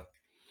super slow.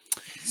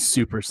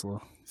 Super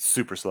slow.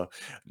 Super slow.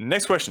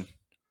 Next question.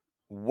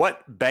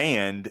 What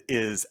band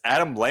is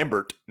Adam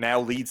Lambert now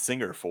lead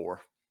singer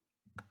for?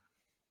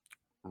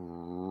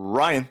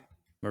 Ryan.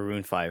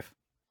 Maroon 5.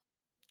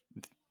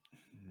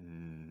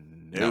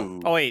 No.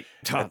 Oh, wait.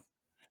 No.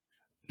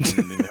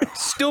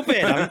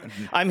 Stupid.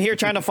 I'm here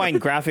trying to find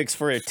graphics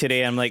for it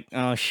today. I'm like,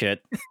 oh,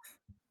 shit.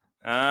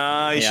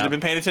 You should have been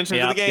paying attention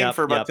to the game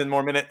for about 10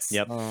 more minutes.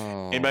 Yep.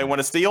 Oh. Anybody want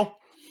to steal?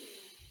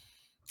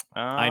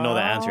 I know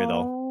the answer,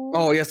 though.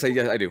 Oh, yes,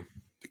 I do.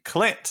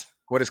 Clint.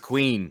 What is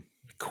Queen?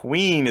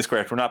 Queen is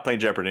correct. We're not playing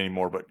Jeopardy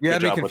anymore, but Yeah, good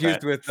I'd be job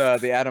confused with that.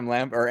 with the Adam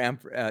Lamb or Yeah,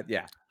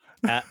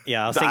 I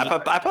was The thinking,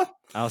 Appa?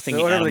 I was so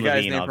thinking whatever Adam the guy's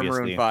Levine, name from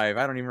obviously. Maroon 5.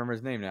 I don't even remember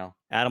his name now.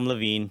 Adam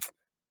Levine.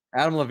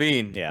 Adam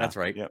Levine. Yeah. That's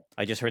right. Yep.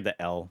 I just heard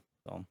the L.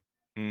 So.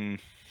 All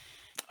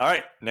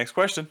right, next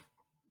question.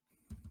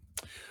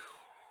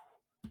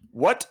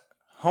 What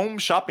home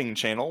shopping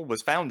channel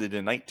was founded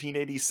in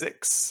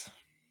 1986?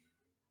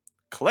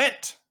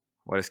 Clint.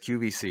 What is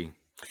QVC?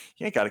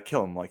 You ain't got to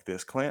kill him like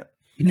this, Clint.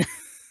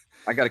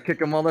 I got to kick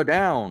them while they're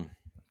down.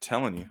 I'm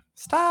telling you.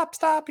 Stop.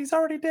 He's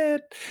already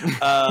dead. Next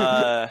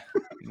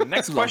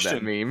Love question.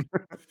 that meme.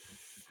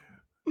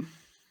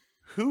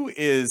 Who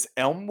is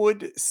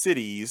Elmwood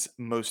City's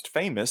most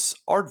famous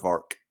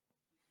aardvark?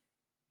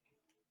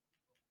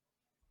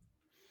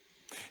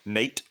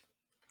 Nate.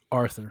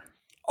 Arthur.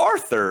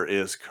 Arthur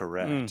is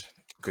correct.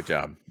 Good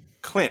job.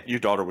 Clint, your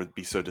daughter would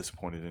be so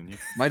disappointed in you.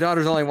 My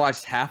daughter's only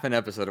watched half an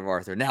episode of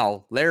Arthur.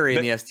 Now, Larry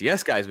and the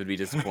STS guys would be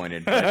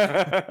disappointed,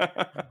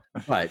 but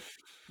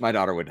my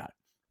daughter would not.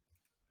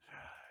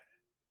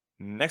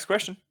 Next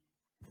question.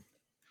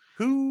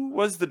 Who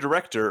was the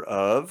director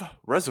of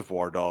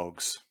Reservoir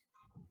Dogs?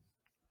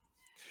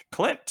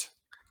 Clint.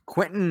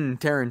 Quentin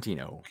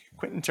Tarantino.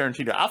 Quentin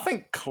Tarantino. I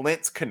think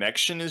Clint's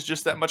connection is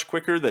just that much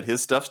quicker that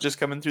his stuff's just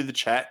coming through the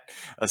chat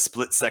a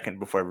split second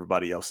before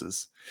everybody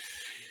else's.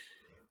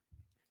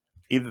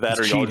 Either that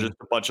or He's y'all cheating.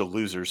 just a bunch of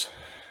losers.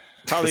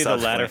 Probably the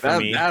Besides latter for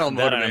That- me. that'll That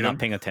motivate I'm not him.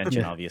 paying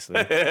attention, obviously.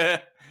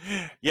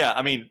 Yeah,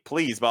 I mean,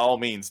 please, by all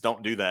means,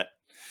 don't do that.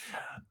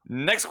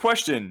 Next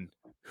question.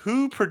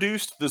 Who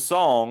produced the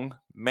song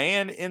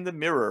Man in the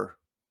Mirror?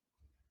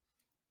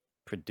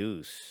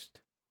 Produced.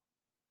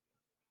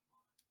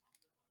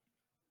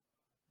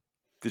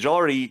 Did y'all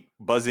already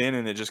buzz in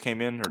and it just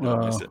came in, or did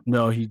I miss it?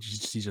 No, he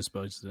just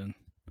buzzed in.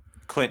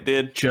 Clint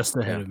did. Just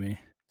ahead Yeah. of me.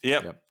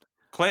 Yep.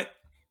 Clint.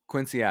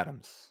 Quincy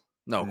Adams.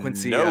 No,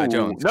 Quincy no.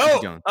 Jones. No.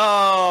 Quincy Jones.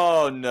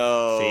 Oh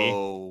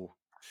no.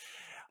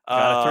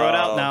 Gotta throw it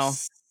out now.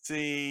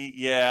 See,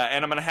 yeah,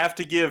 and I'm gonna have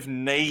to give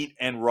Nate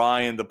and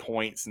Ryan the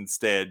points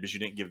instead because you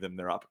didn't give them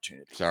their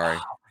opportunity. Sorry.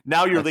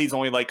 Now your lead's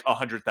only like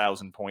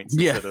 100,000 points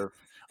Yeah. instead of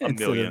a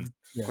Instead million. of-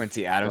 yeah.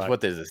 Quincy Adams. Right.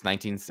 What is this?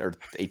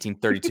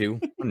 1832?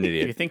 I'm an You're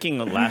idiot. thinking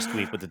of last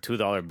week with the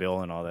 $2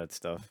 bill and all that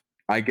stuff.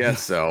 I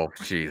guess so.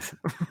 Jeez.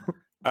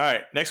 All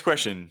right, next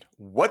question.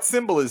 What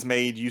symbol is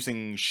made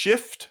using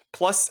Shift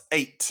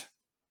 +8?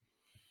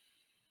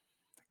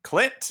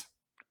 Clint.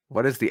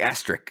 What is the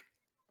asterisk?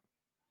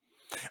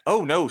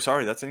 Oh no,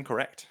 sorry, that's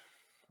incorrect.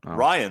 Oh.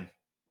 Ryan.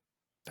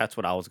 That's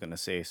what I was gonna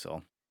say.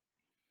 So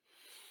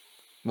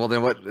Well,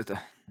 then what?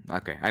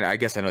 Okay, I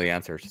guess I know the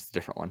answer. It's just a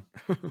different one.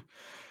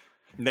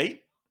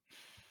 Nate.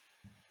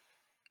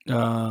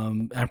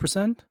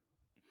 Ampersand.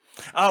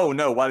 Oh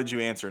no, why did you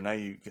answer? Now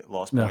you get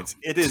lost No. points.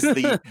 It is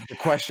the The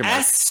question mark.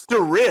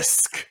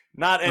 asterisk,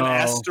 not an Oh.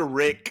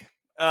 asterisk.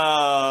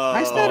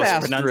 I said Oh,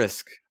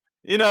 asterisk.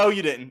 you know,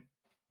 you didn't.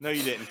 No,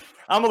 you didn't.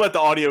 I'm gonna let the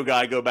audio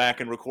guy go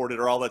back and record it,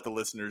 or I'll let the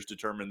listeners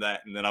determine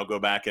that, and then I'll go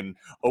back and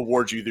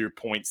award you your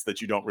points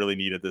that you don't really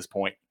need at this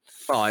point.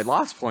 Well, I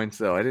lost points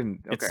though. I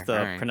didn't. Okay, It's the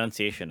all right.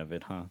 pronunciation of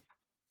it, huh?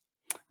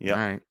 Yep.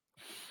 All right.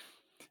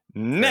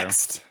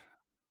 Next,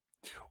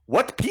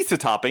 what pizza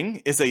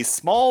topping is a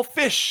small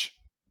fish?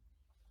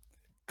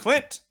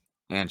 Clint.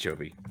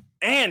 Anchovy.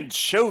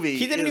 Anchovy.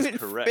 He didn't is even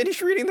correct.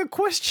 finish reading the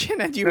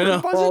question, and you I were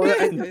know.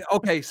 buzzing in.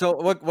 Okay, so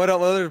what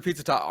other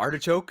pizza top?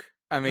 Artichoke.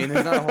 I mean,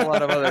 there's not a whole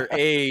lot of other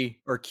A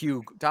or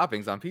Q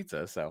toppings on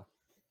pizza. So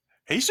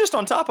He's just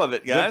on top of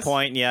it, guys. Good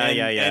point. Yeah, And-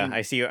 yeah. and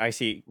I see. 'Cause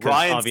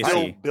Ryan's still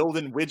obviously,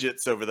 building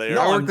widgets over there.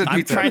 I no, worked at I'm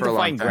Pizza Hut trying for a to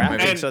long find time,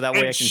 graphics and- so that way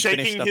I and can finish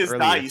shaking stuff his earlier.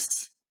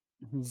 dice.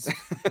 He's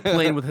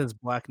playing with his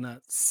black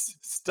nuts.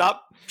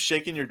 Stop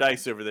shaking your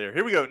dice over there.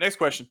 Here we go. Next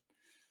question.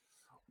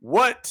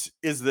 What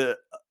is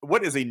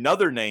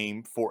another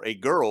name for a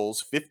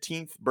girl's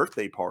 15th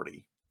birthday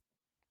party?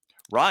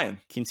 Ryan.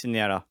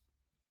 Quinceañera.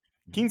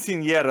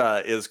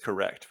 Quinceañera is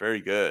correct.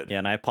 Very good. Yeah,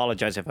 and I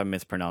apologize if I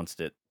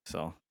mispronounced it.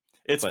 So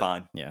It's but-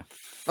 fine. yeah.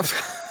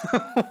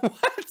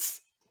 What?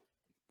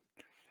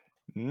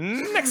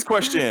 Next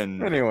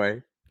question.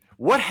 Anyway,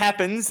 What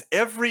happens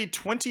every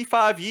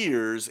 25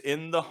 years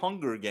in the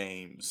Hunger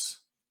Games?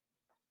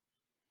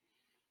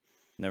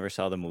 Never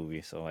saw the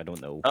movie, so I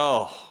don't know.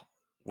 Oh,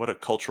 what a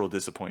cultural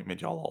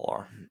disappointment y'all all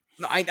are.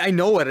 no, I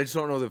know it. I just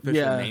don't know the official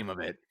Yeah. name of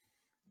it.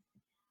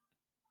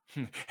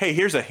 Hey,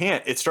 here's a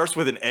hint. It starts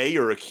with an A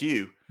or a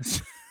Q.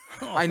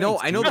 I know.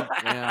 I know.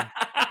 Yeah,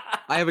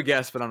 I have a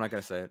guess, but I'm not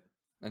gonna say it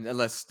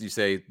unless you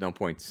say no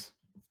points,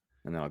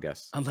 and then I'll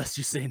guess. Unless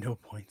you say no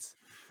points.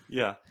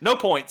 Yeah. No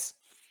points.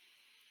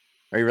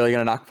 Are you really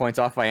gonna knock points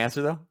off my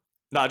answer though?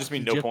 No, I just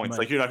mean no Just points. might.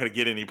 Like you're not going to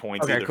get any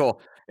points Okay, either.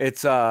 cool.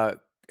 It's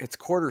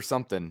quarter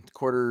something.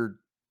 Quarter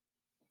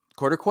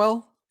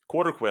quell.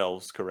 Quarter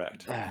quell's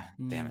correct.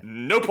 Damn it.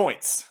 No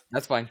points.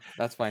 That's fine.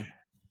 That's fine.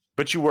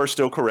 But you were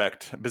still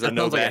correct because I That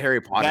know sounds like that a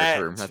Harry Potter that,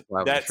 term. That's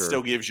why I that wasn't sure.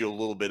 still gives you a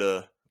little bit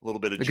of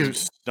It gives-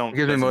 juice. Don't It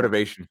gives me doesn't-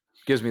 motivation.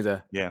 Gives me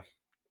the Yeah.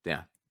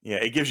 Yeah. Yeah,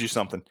 it gives you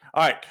something.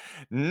 All right.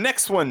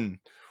 Next one.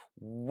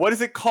 What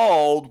is it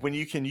called when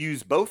you can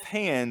use both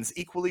hands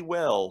equally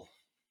well?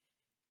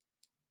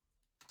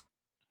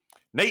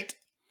 Nate.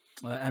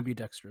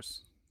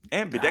 Ambidextrous.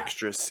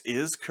 Ambidextrous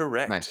is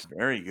correct. Nice.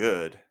 Very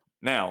good.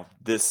 Now,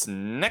 this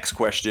next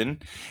question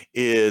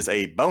is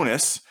a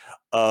bonus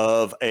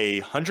of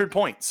 100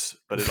 points,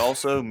 but it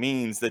also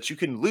means that you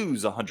can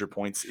lose 100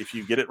 points if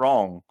you get it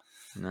wrong.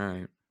 All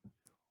right.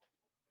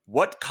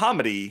 What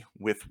comedy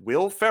with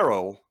Will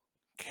Ferrell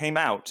came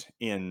out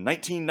in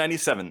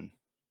 1997?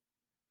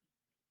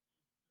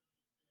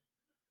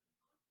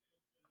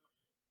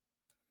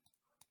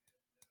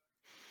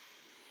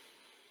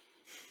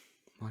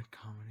 What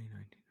comedy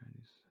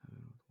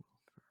 1997?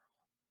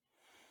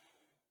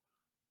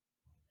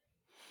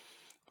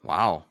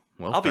 Wow.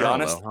 Well, I'll be Ferrell,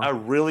 honest, though, I huh?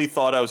 really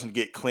thought I was going to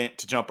get Clint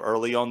to jump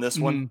early on this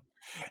one Mhm.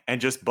 and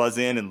just buzz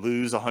in and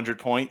lose 100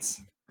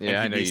 points.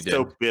 Yeah, I and know he'd you be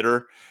so did.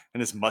 bitter and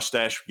his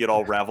mustache would get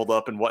all raveled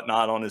up and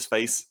whatnot on his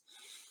face.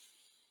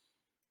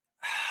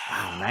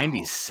 Wow,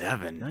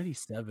 97.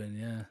 97,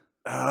 yeah.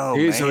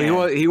 Oh, So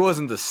man. he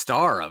wasn't the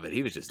star of it.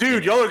 He was just in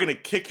Dude, it. y'all are going to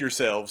kick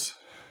yourselves.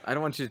 I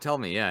don't want you to tell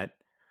me yet.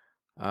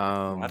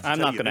 I'll have to I'm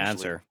tell not you going to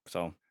eventually. answer,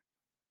 so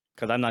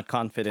because I'm not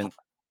confident.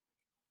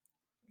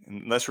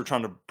 Unless we're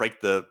trying to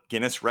break the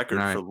Guinness record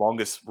All right. for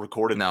longest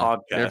recorded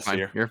No, you're podcast fine.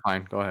 here. You're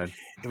fine. Go ahead.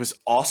 It was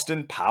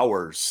Austin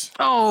Powers.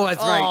 Oh, that's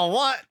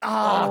What?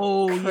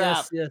 Oh,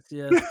 crap. yes.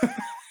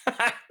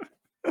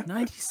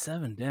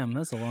 97. Damn,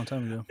 that's a long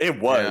time ago. It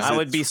was. Yeah. I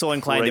would be It's so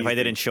inclined if I crazy.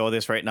 didn't show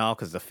this right now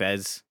because the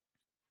fez.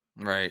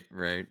 Right.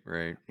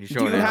 He's Do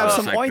showing you it have on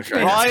some the second ointment?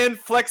 trailer. Ryan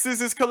flexes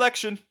his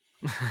collection.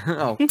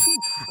 Oh.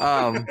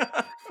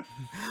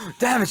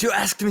 Damn it! You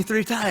asked me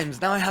 3 times.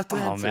 Now I have to Oh,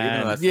 answer. Even though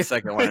man. that's Yeah. the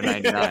second one in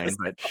 99. Yes.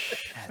 But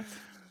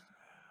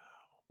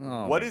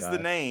Oh, What my is the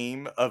God.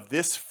 name of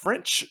this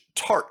French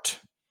tart?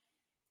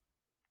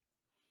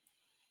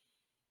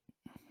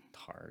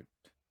 Hard.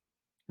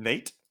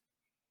 Nate?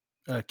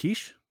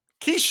 Quiche?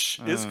 Quiche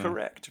is Mm.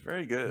 correct.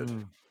 Very good.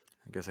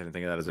 I guess I didn't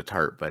think of that as a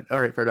tart. But all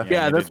right, fair enough. Yeah,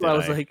 Yeah, neither that's why I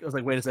did was I.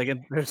 like, wait a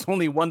second. There's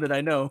only one that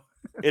I know.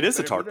 It is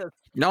a Whatever tart. it is.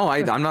 No,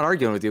 I'm not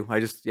arguing with you. I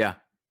just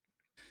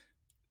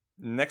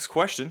Next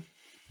question.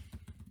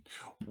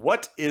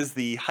 What is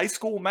the high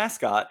school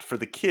mascot for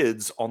the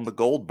kids on the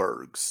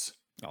Goldbergs?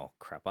 Oh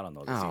crap! I don't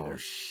know this Oh, either.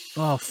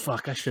 Oh,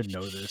 fuck. I should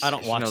know this. I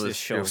don't should watch know this this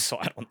show, too. so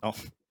I don't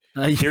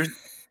know.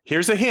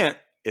 Here's a hint.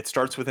 It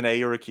starts with an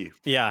A or a Q.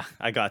 Yeah,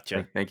 I got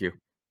you. Thank you.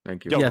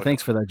 Yo. yeah,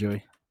 thanks for that,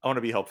 Joey. I want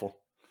to be helpful.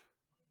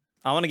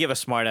 I want to give a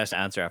smart ass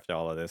answer after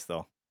all of this,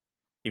 though.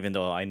 Even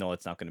though I know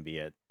it's not going to be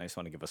it, I just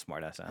want to give a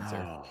smart ass answer.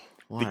 Oh,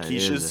 The what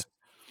quiches. is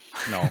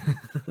No,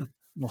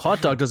 Well,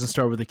 hot dog doesn't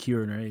start with a Q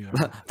or an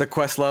A. it? The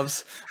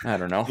Questloves. I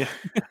don't know. Yeah.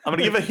 I'm going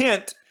to give a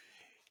hint.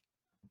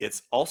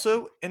 It's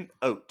also an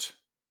oat.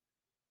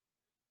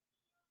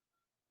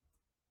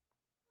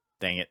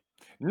 dang it.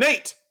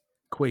 Nate.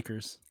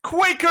 Quakers.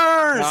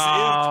 Quakers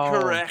Oh.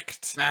 is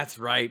correct. That's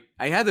right.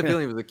 I had the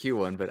feeling it was a Q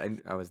one, but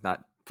I was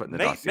not putting the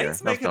dots together.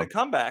 Nate's making a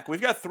comeback.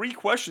 We've got 3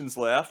 questions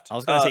left. I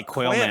was gonna say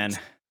Quail Man.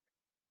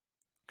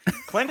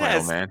 Clint Quail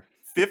has Man.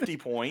 50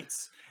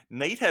 points.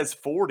 Nate has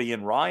 40,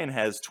 and Ryan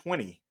has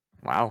 20.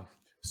 Wow.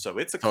 So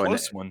it's a Oh, and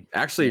close one.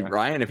 Actually, Yeah.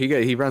 Ryan, if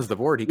he runs the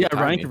board, he Yeah, can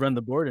tie Ryan me. could run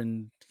the board,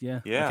 and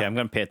yeah. Yeah. Okay, I'm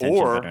gonna pay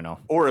attention better now.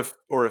 Or if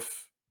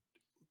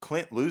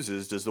Clint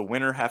loses, does the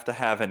winner have to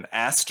have an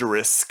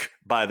asterisk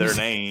by their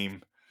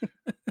name?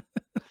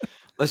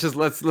 Let's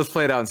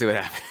play it out and see what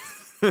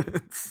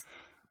happens.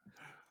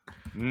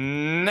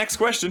 Next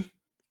question.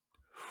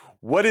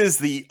 What is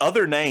the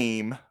other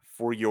name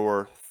for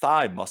your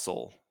thigh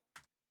muscle?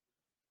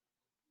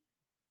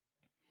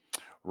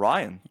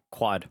 Ryan.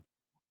 Quad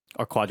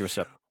or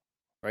quadricep.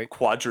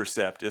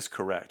 Quadricep is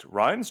correct.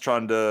 Ryan's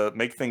trying to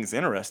make things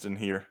interesting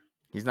here.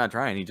 He's not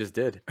trying. He just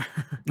did.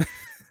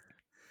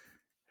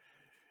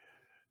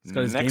 He's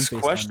got his game Next face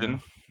on question.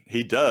 now.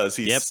 He does.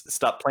 He's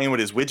stopped playing with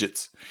his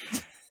widgets.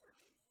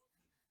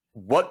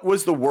 What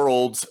was the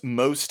world's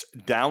most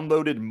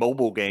downloaded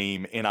mobile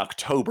game in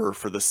October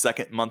for the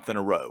 2nd month in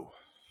a row?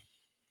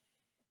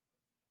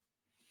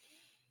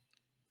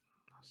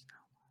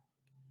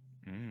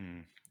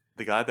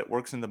 The guy that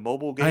works in the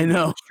mobile game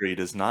industry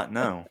does not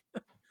know.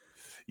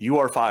 You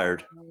are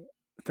fired.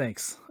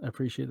 Thanks. I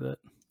appreciate that.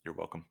 You're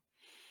welcome.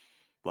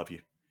 Love you.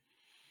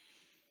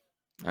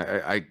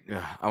 I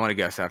want to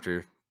guess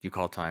after you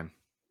call time.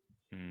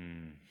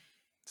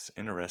 It's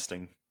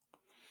interesting.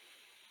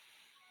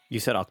 You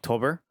said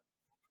October?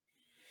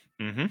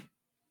 Mm-hmm.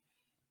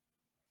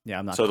 Yeah,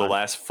 I'm not. So the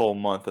last full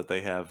month that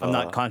they have. I'm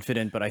not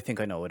confident, but I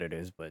think I know what it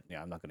is. But yeah,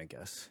 I'm not gonna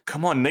guess.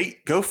 Come on,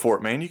 Nate, go for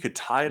it, man. You could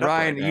tie it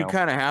Ryan, up. Right you now.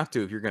 kind of have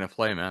to if you're gonna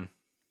play, man.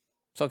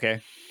 It's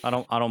okay. I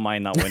don't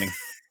mind not winning.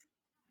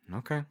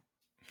 Okay.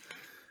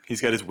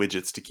 He's got his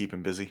widgets to keep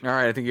him busy. All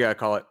right, I think you gotta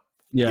call it.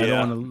 Yeah,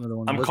 Yeah. I don't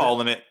want to. I'm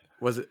calling it.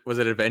 Was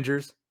it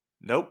Avengers?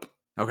 Nope.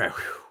 Okay.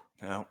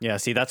 No. Yeah,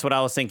 see, that's what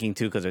I was thinking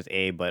too, because it's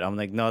A. But I'm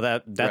like, no,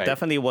 that Right.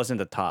 definitely wasn't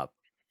the top.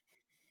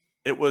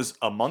 It was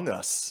Among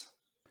Us.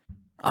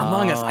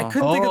 Among Us. I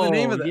couldn't think of the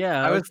name of that.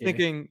 yeah, I was okay.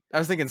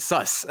 thinking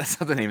Sus. That's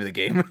not the name of the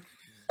game.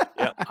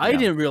 Yeah. I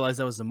didn't realize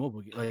that was a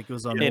mobile game. Like it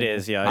was on. It mobile.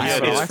 is, yeah. Yeah, It's,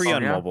 it it's is. free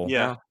on Yeah. mobile.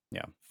 Yeah.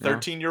 Yeah.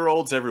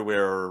 13-year-olds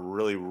everywhere are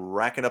really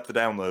racking up the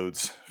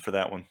downloads for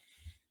that one.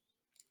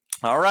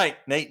 All right,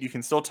 Nate, you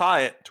can still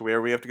tie it to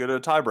where we have to go to a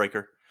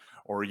tiebreaker,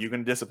 or are you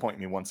going to disappoint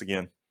me once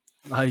again?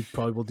 I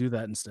probably will do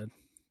that instead.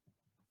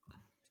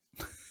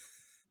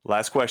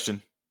 Last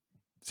question.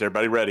 Is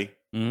everybody ready?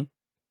 Mhm.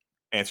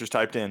 Answers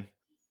typed in.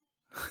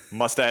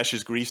 Mustache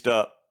is greased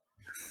up.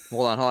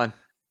 Hold on.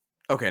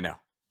 Okay, now.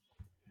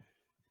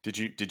 Did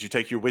you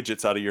take your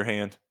widgets out of your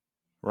hand,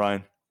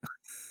 Ryan?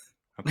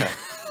 Okay.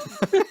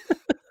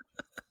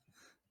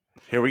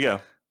 Here we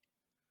go.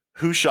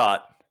 Who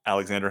shot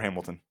Alexander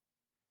Hamilton?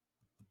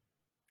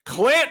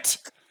 Clint!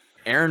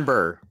 Aaron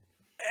Burr.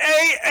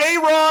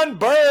 Aaron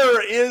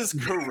Burr is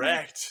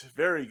correct.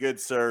 Very good,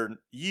 sir.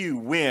 You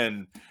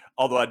win.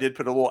 Although I did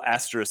put a little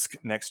asterisk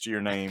next to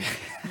your name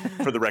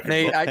for the record.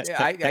 Nate,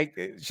 book.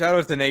 I shout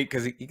out to Nate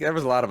because there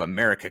was a lot of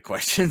America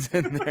questions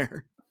in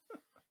there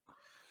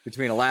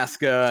between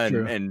Alaska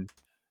and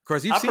of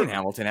course you've seen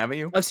Hamilton, haven't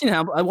you? I've seen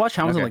Hamilton. I watch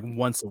Hamilton like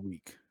once a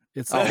week.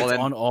 It's, well, it's then,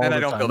 on all then the I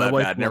don't time. feel My that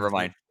wife bad. Never loves it.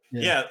 mind.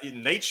 Yeah,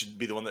 Nate should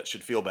be the one that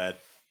should feel bad.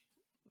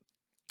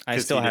 I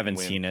 'Cause still he didn't haven't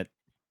win. seen it.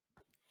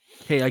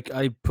 Hey,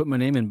 I put my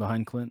name in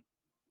behind Clint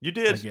You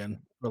did.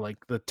 again for like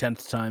the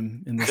 10th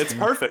time in this. It's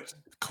game. perfect.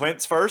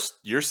 Clint's first,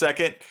 you're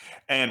second,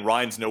 and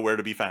Ryan's nowhere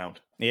to be found.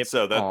 Yep.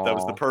 So that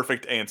was the Aw.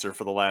 perfect answer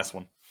for the last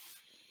one.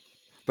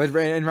 But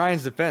in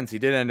Ryan's defense, he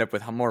did end up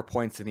with more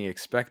points than he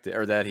expected,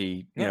 or that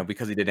he,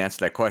 because he didn't answer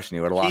that question,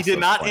 he would have lost. He did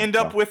those not points, end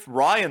so. up with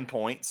Ryan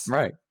points.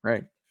 Right.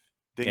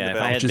 Ding Yeah, the if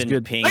bell. I had Which is been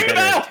good. paying Ring the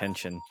better bell!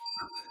 attention.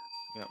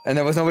 And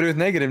there was nobody with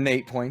negative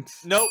Nate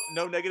points. Nope,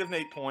 no negative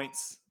Nate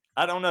points.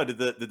 I don't know. Did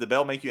the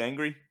bell make you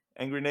angry?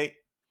 Angry Nate?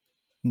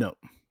 No,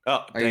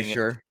 Oh, Are dang you it.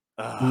 sure?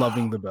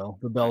 loving the bell.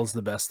 The bell is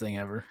the best thing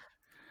ever.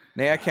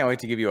 Nate, I can't wait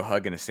to give you a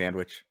hug and a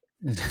sandwich.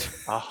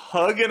 A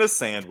hug and a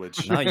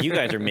sandwich. Now you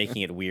guys are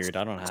making it weird.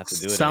 I don't have to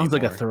do it. Sounds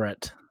like a anymore.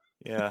 threat.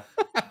 Yeah.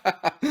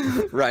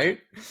 Right?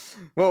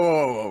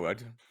 Whoa.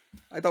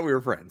 I thought we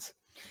were friends.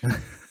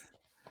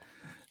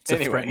 It's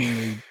a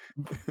threatening.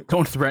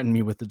 Don't threaten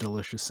me with the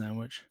delicious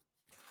sandwich.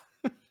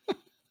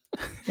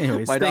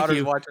 Anyways, My thank daughter's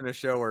you. watching a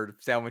show where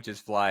sandwiches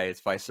fly.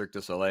 It's by Cirque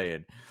du Soleil,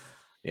 and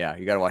yeah,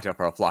 you got to watch out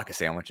for a flock of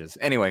sandwiches.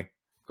 Anyway,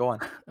 go on.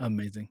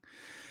 Amazing.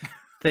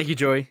 Thank you,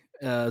 Joey.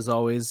 As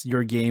always,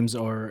 your games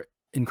are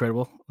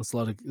incredible. It's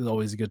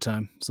always a good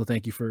time. So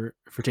thank you for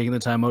taking the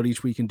time out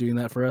each week and doing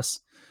that for us.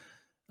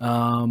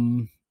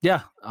 So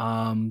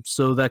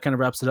that kind of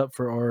wraps it up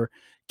for our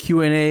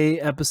Q&A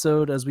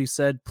episode. As we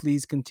said,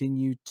 please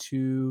continue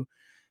to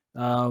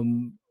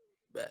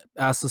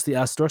ask us the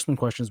Ask Dorksmen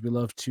questions. We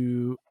love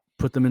to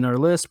put them in our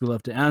list. We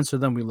love to answer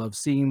them. We love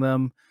seeing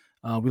them.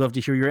 We love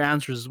to hear your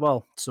answers as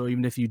well. So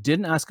even if you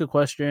didn't ask a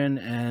question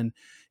and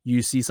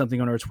you see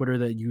something on our Twitter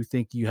that you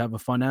think you have a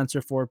fun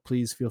answer for,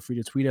 please feel free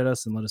to tweet at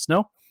us and let us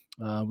know.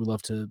 We'd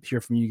love to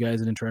hear from you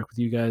guys and interact with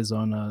you guys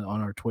on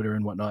our Twitter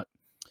and whatnot.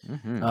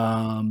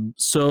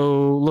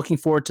 So looking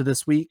forward to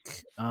this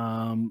week.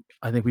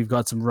 I think we've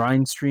got some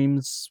Ryan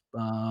streams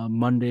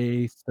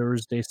Monday,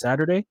 Thursday,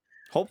 Saturday.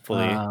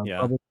 Hopefully, yeah.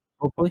 Probably,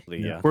 hopefully,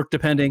 yeah. Work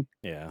depending.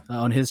 Yeah.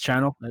 On his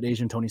channel at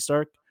Asian Tony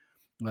Stark.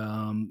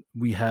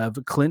 We have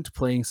Clint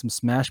playing some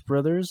Smash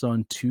Brothers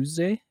on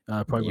Tuesday,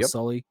 probably with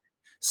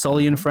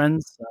Sully and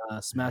friends.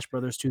 Smash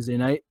Brothers Tuesday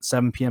night,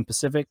 7 p.m.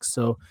 Pacific.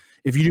 So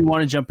if you do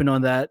want to jump in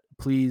on that,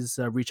 please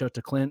reach out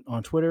to Clint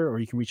on Twitter, or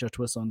you can reach out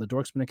to us on the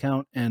Dorksmen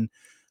account, and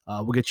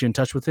we'll get you in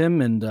touch with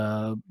him, and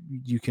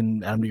you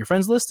can add him to your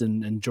friends list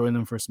and join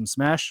them for some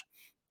Smash.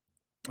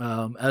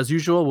 As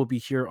usual, we'll be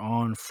here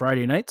on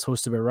Friday nights,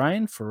 hosted by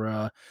Ryan,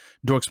 for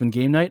Dorksman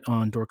Game Night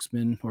on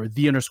Dorksman, or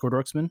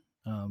 _Dorksman.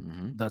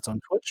 That's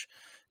on Twitch.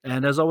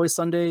 And as always,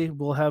 Sunday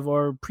we'll have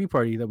our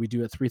pre-party that we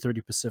do at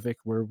 3:30 Pacific,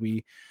 where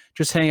we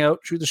just hang out,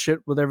 shoot the shit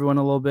with everyone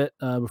a little bit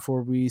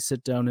before we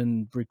sit down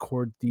and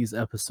record these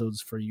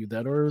episodes for you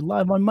that are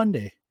live on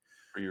Monday.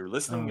 For your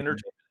listening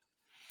entertainment.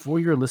 For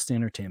your listening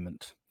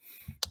entertainment.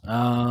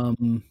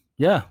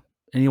 Yeah.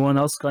 Anyone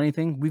else got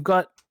anything? We've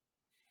got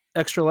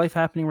Extra Life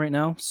happening right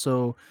now,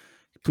 so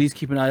please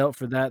keep an eye out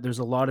for that. There's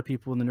a lot of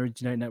people in the Nerds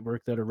Unite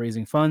network that are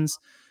raising funds.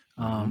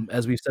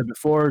 As we've said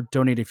before,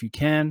 donate if you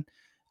can.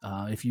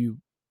 If you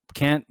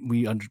can't,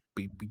 we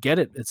get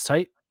it. It's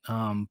tight.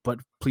 But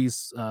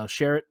please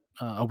share it.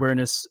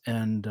 Awareness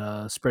and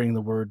spreading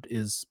the word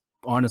is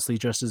honestly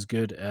just as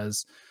good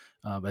as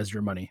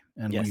your money,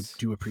 and we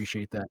do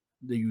appreciate that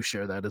you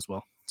share that as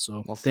well.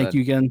 So thank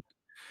you again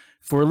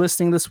for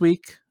listening this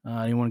week.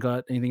 Anyone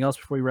got anything else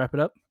before we wrap it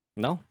up?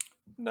 No.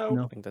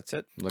 I think that's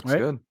it. Looks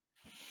good.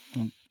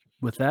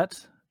 With that,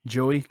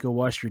 Joey, go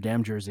wash your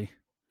damn jersey.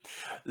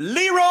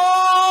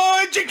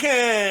 Leroy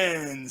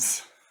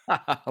Jenkins.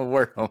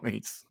 We're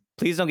homies.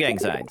 Please don't gang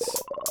signs.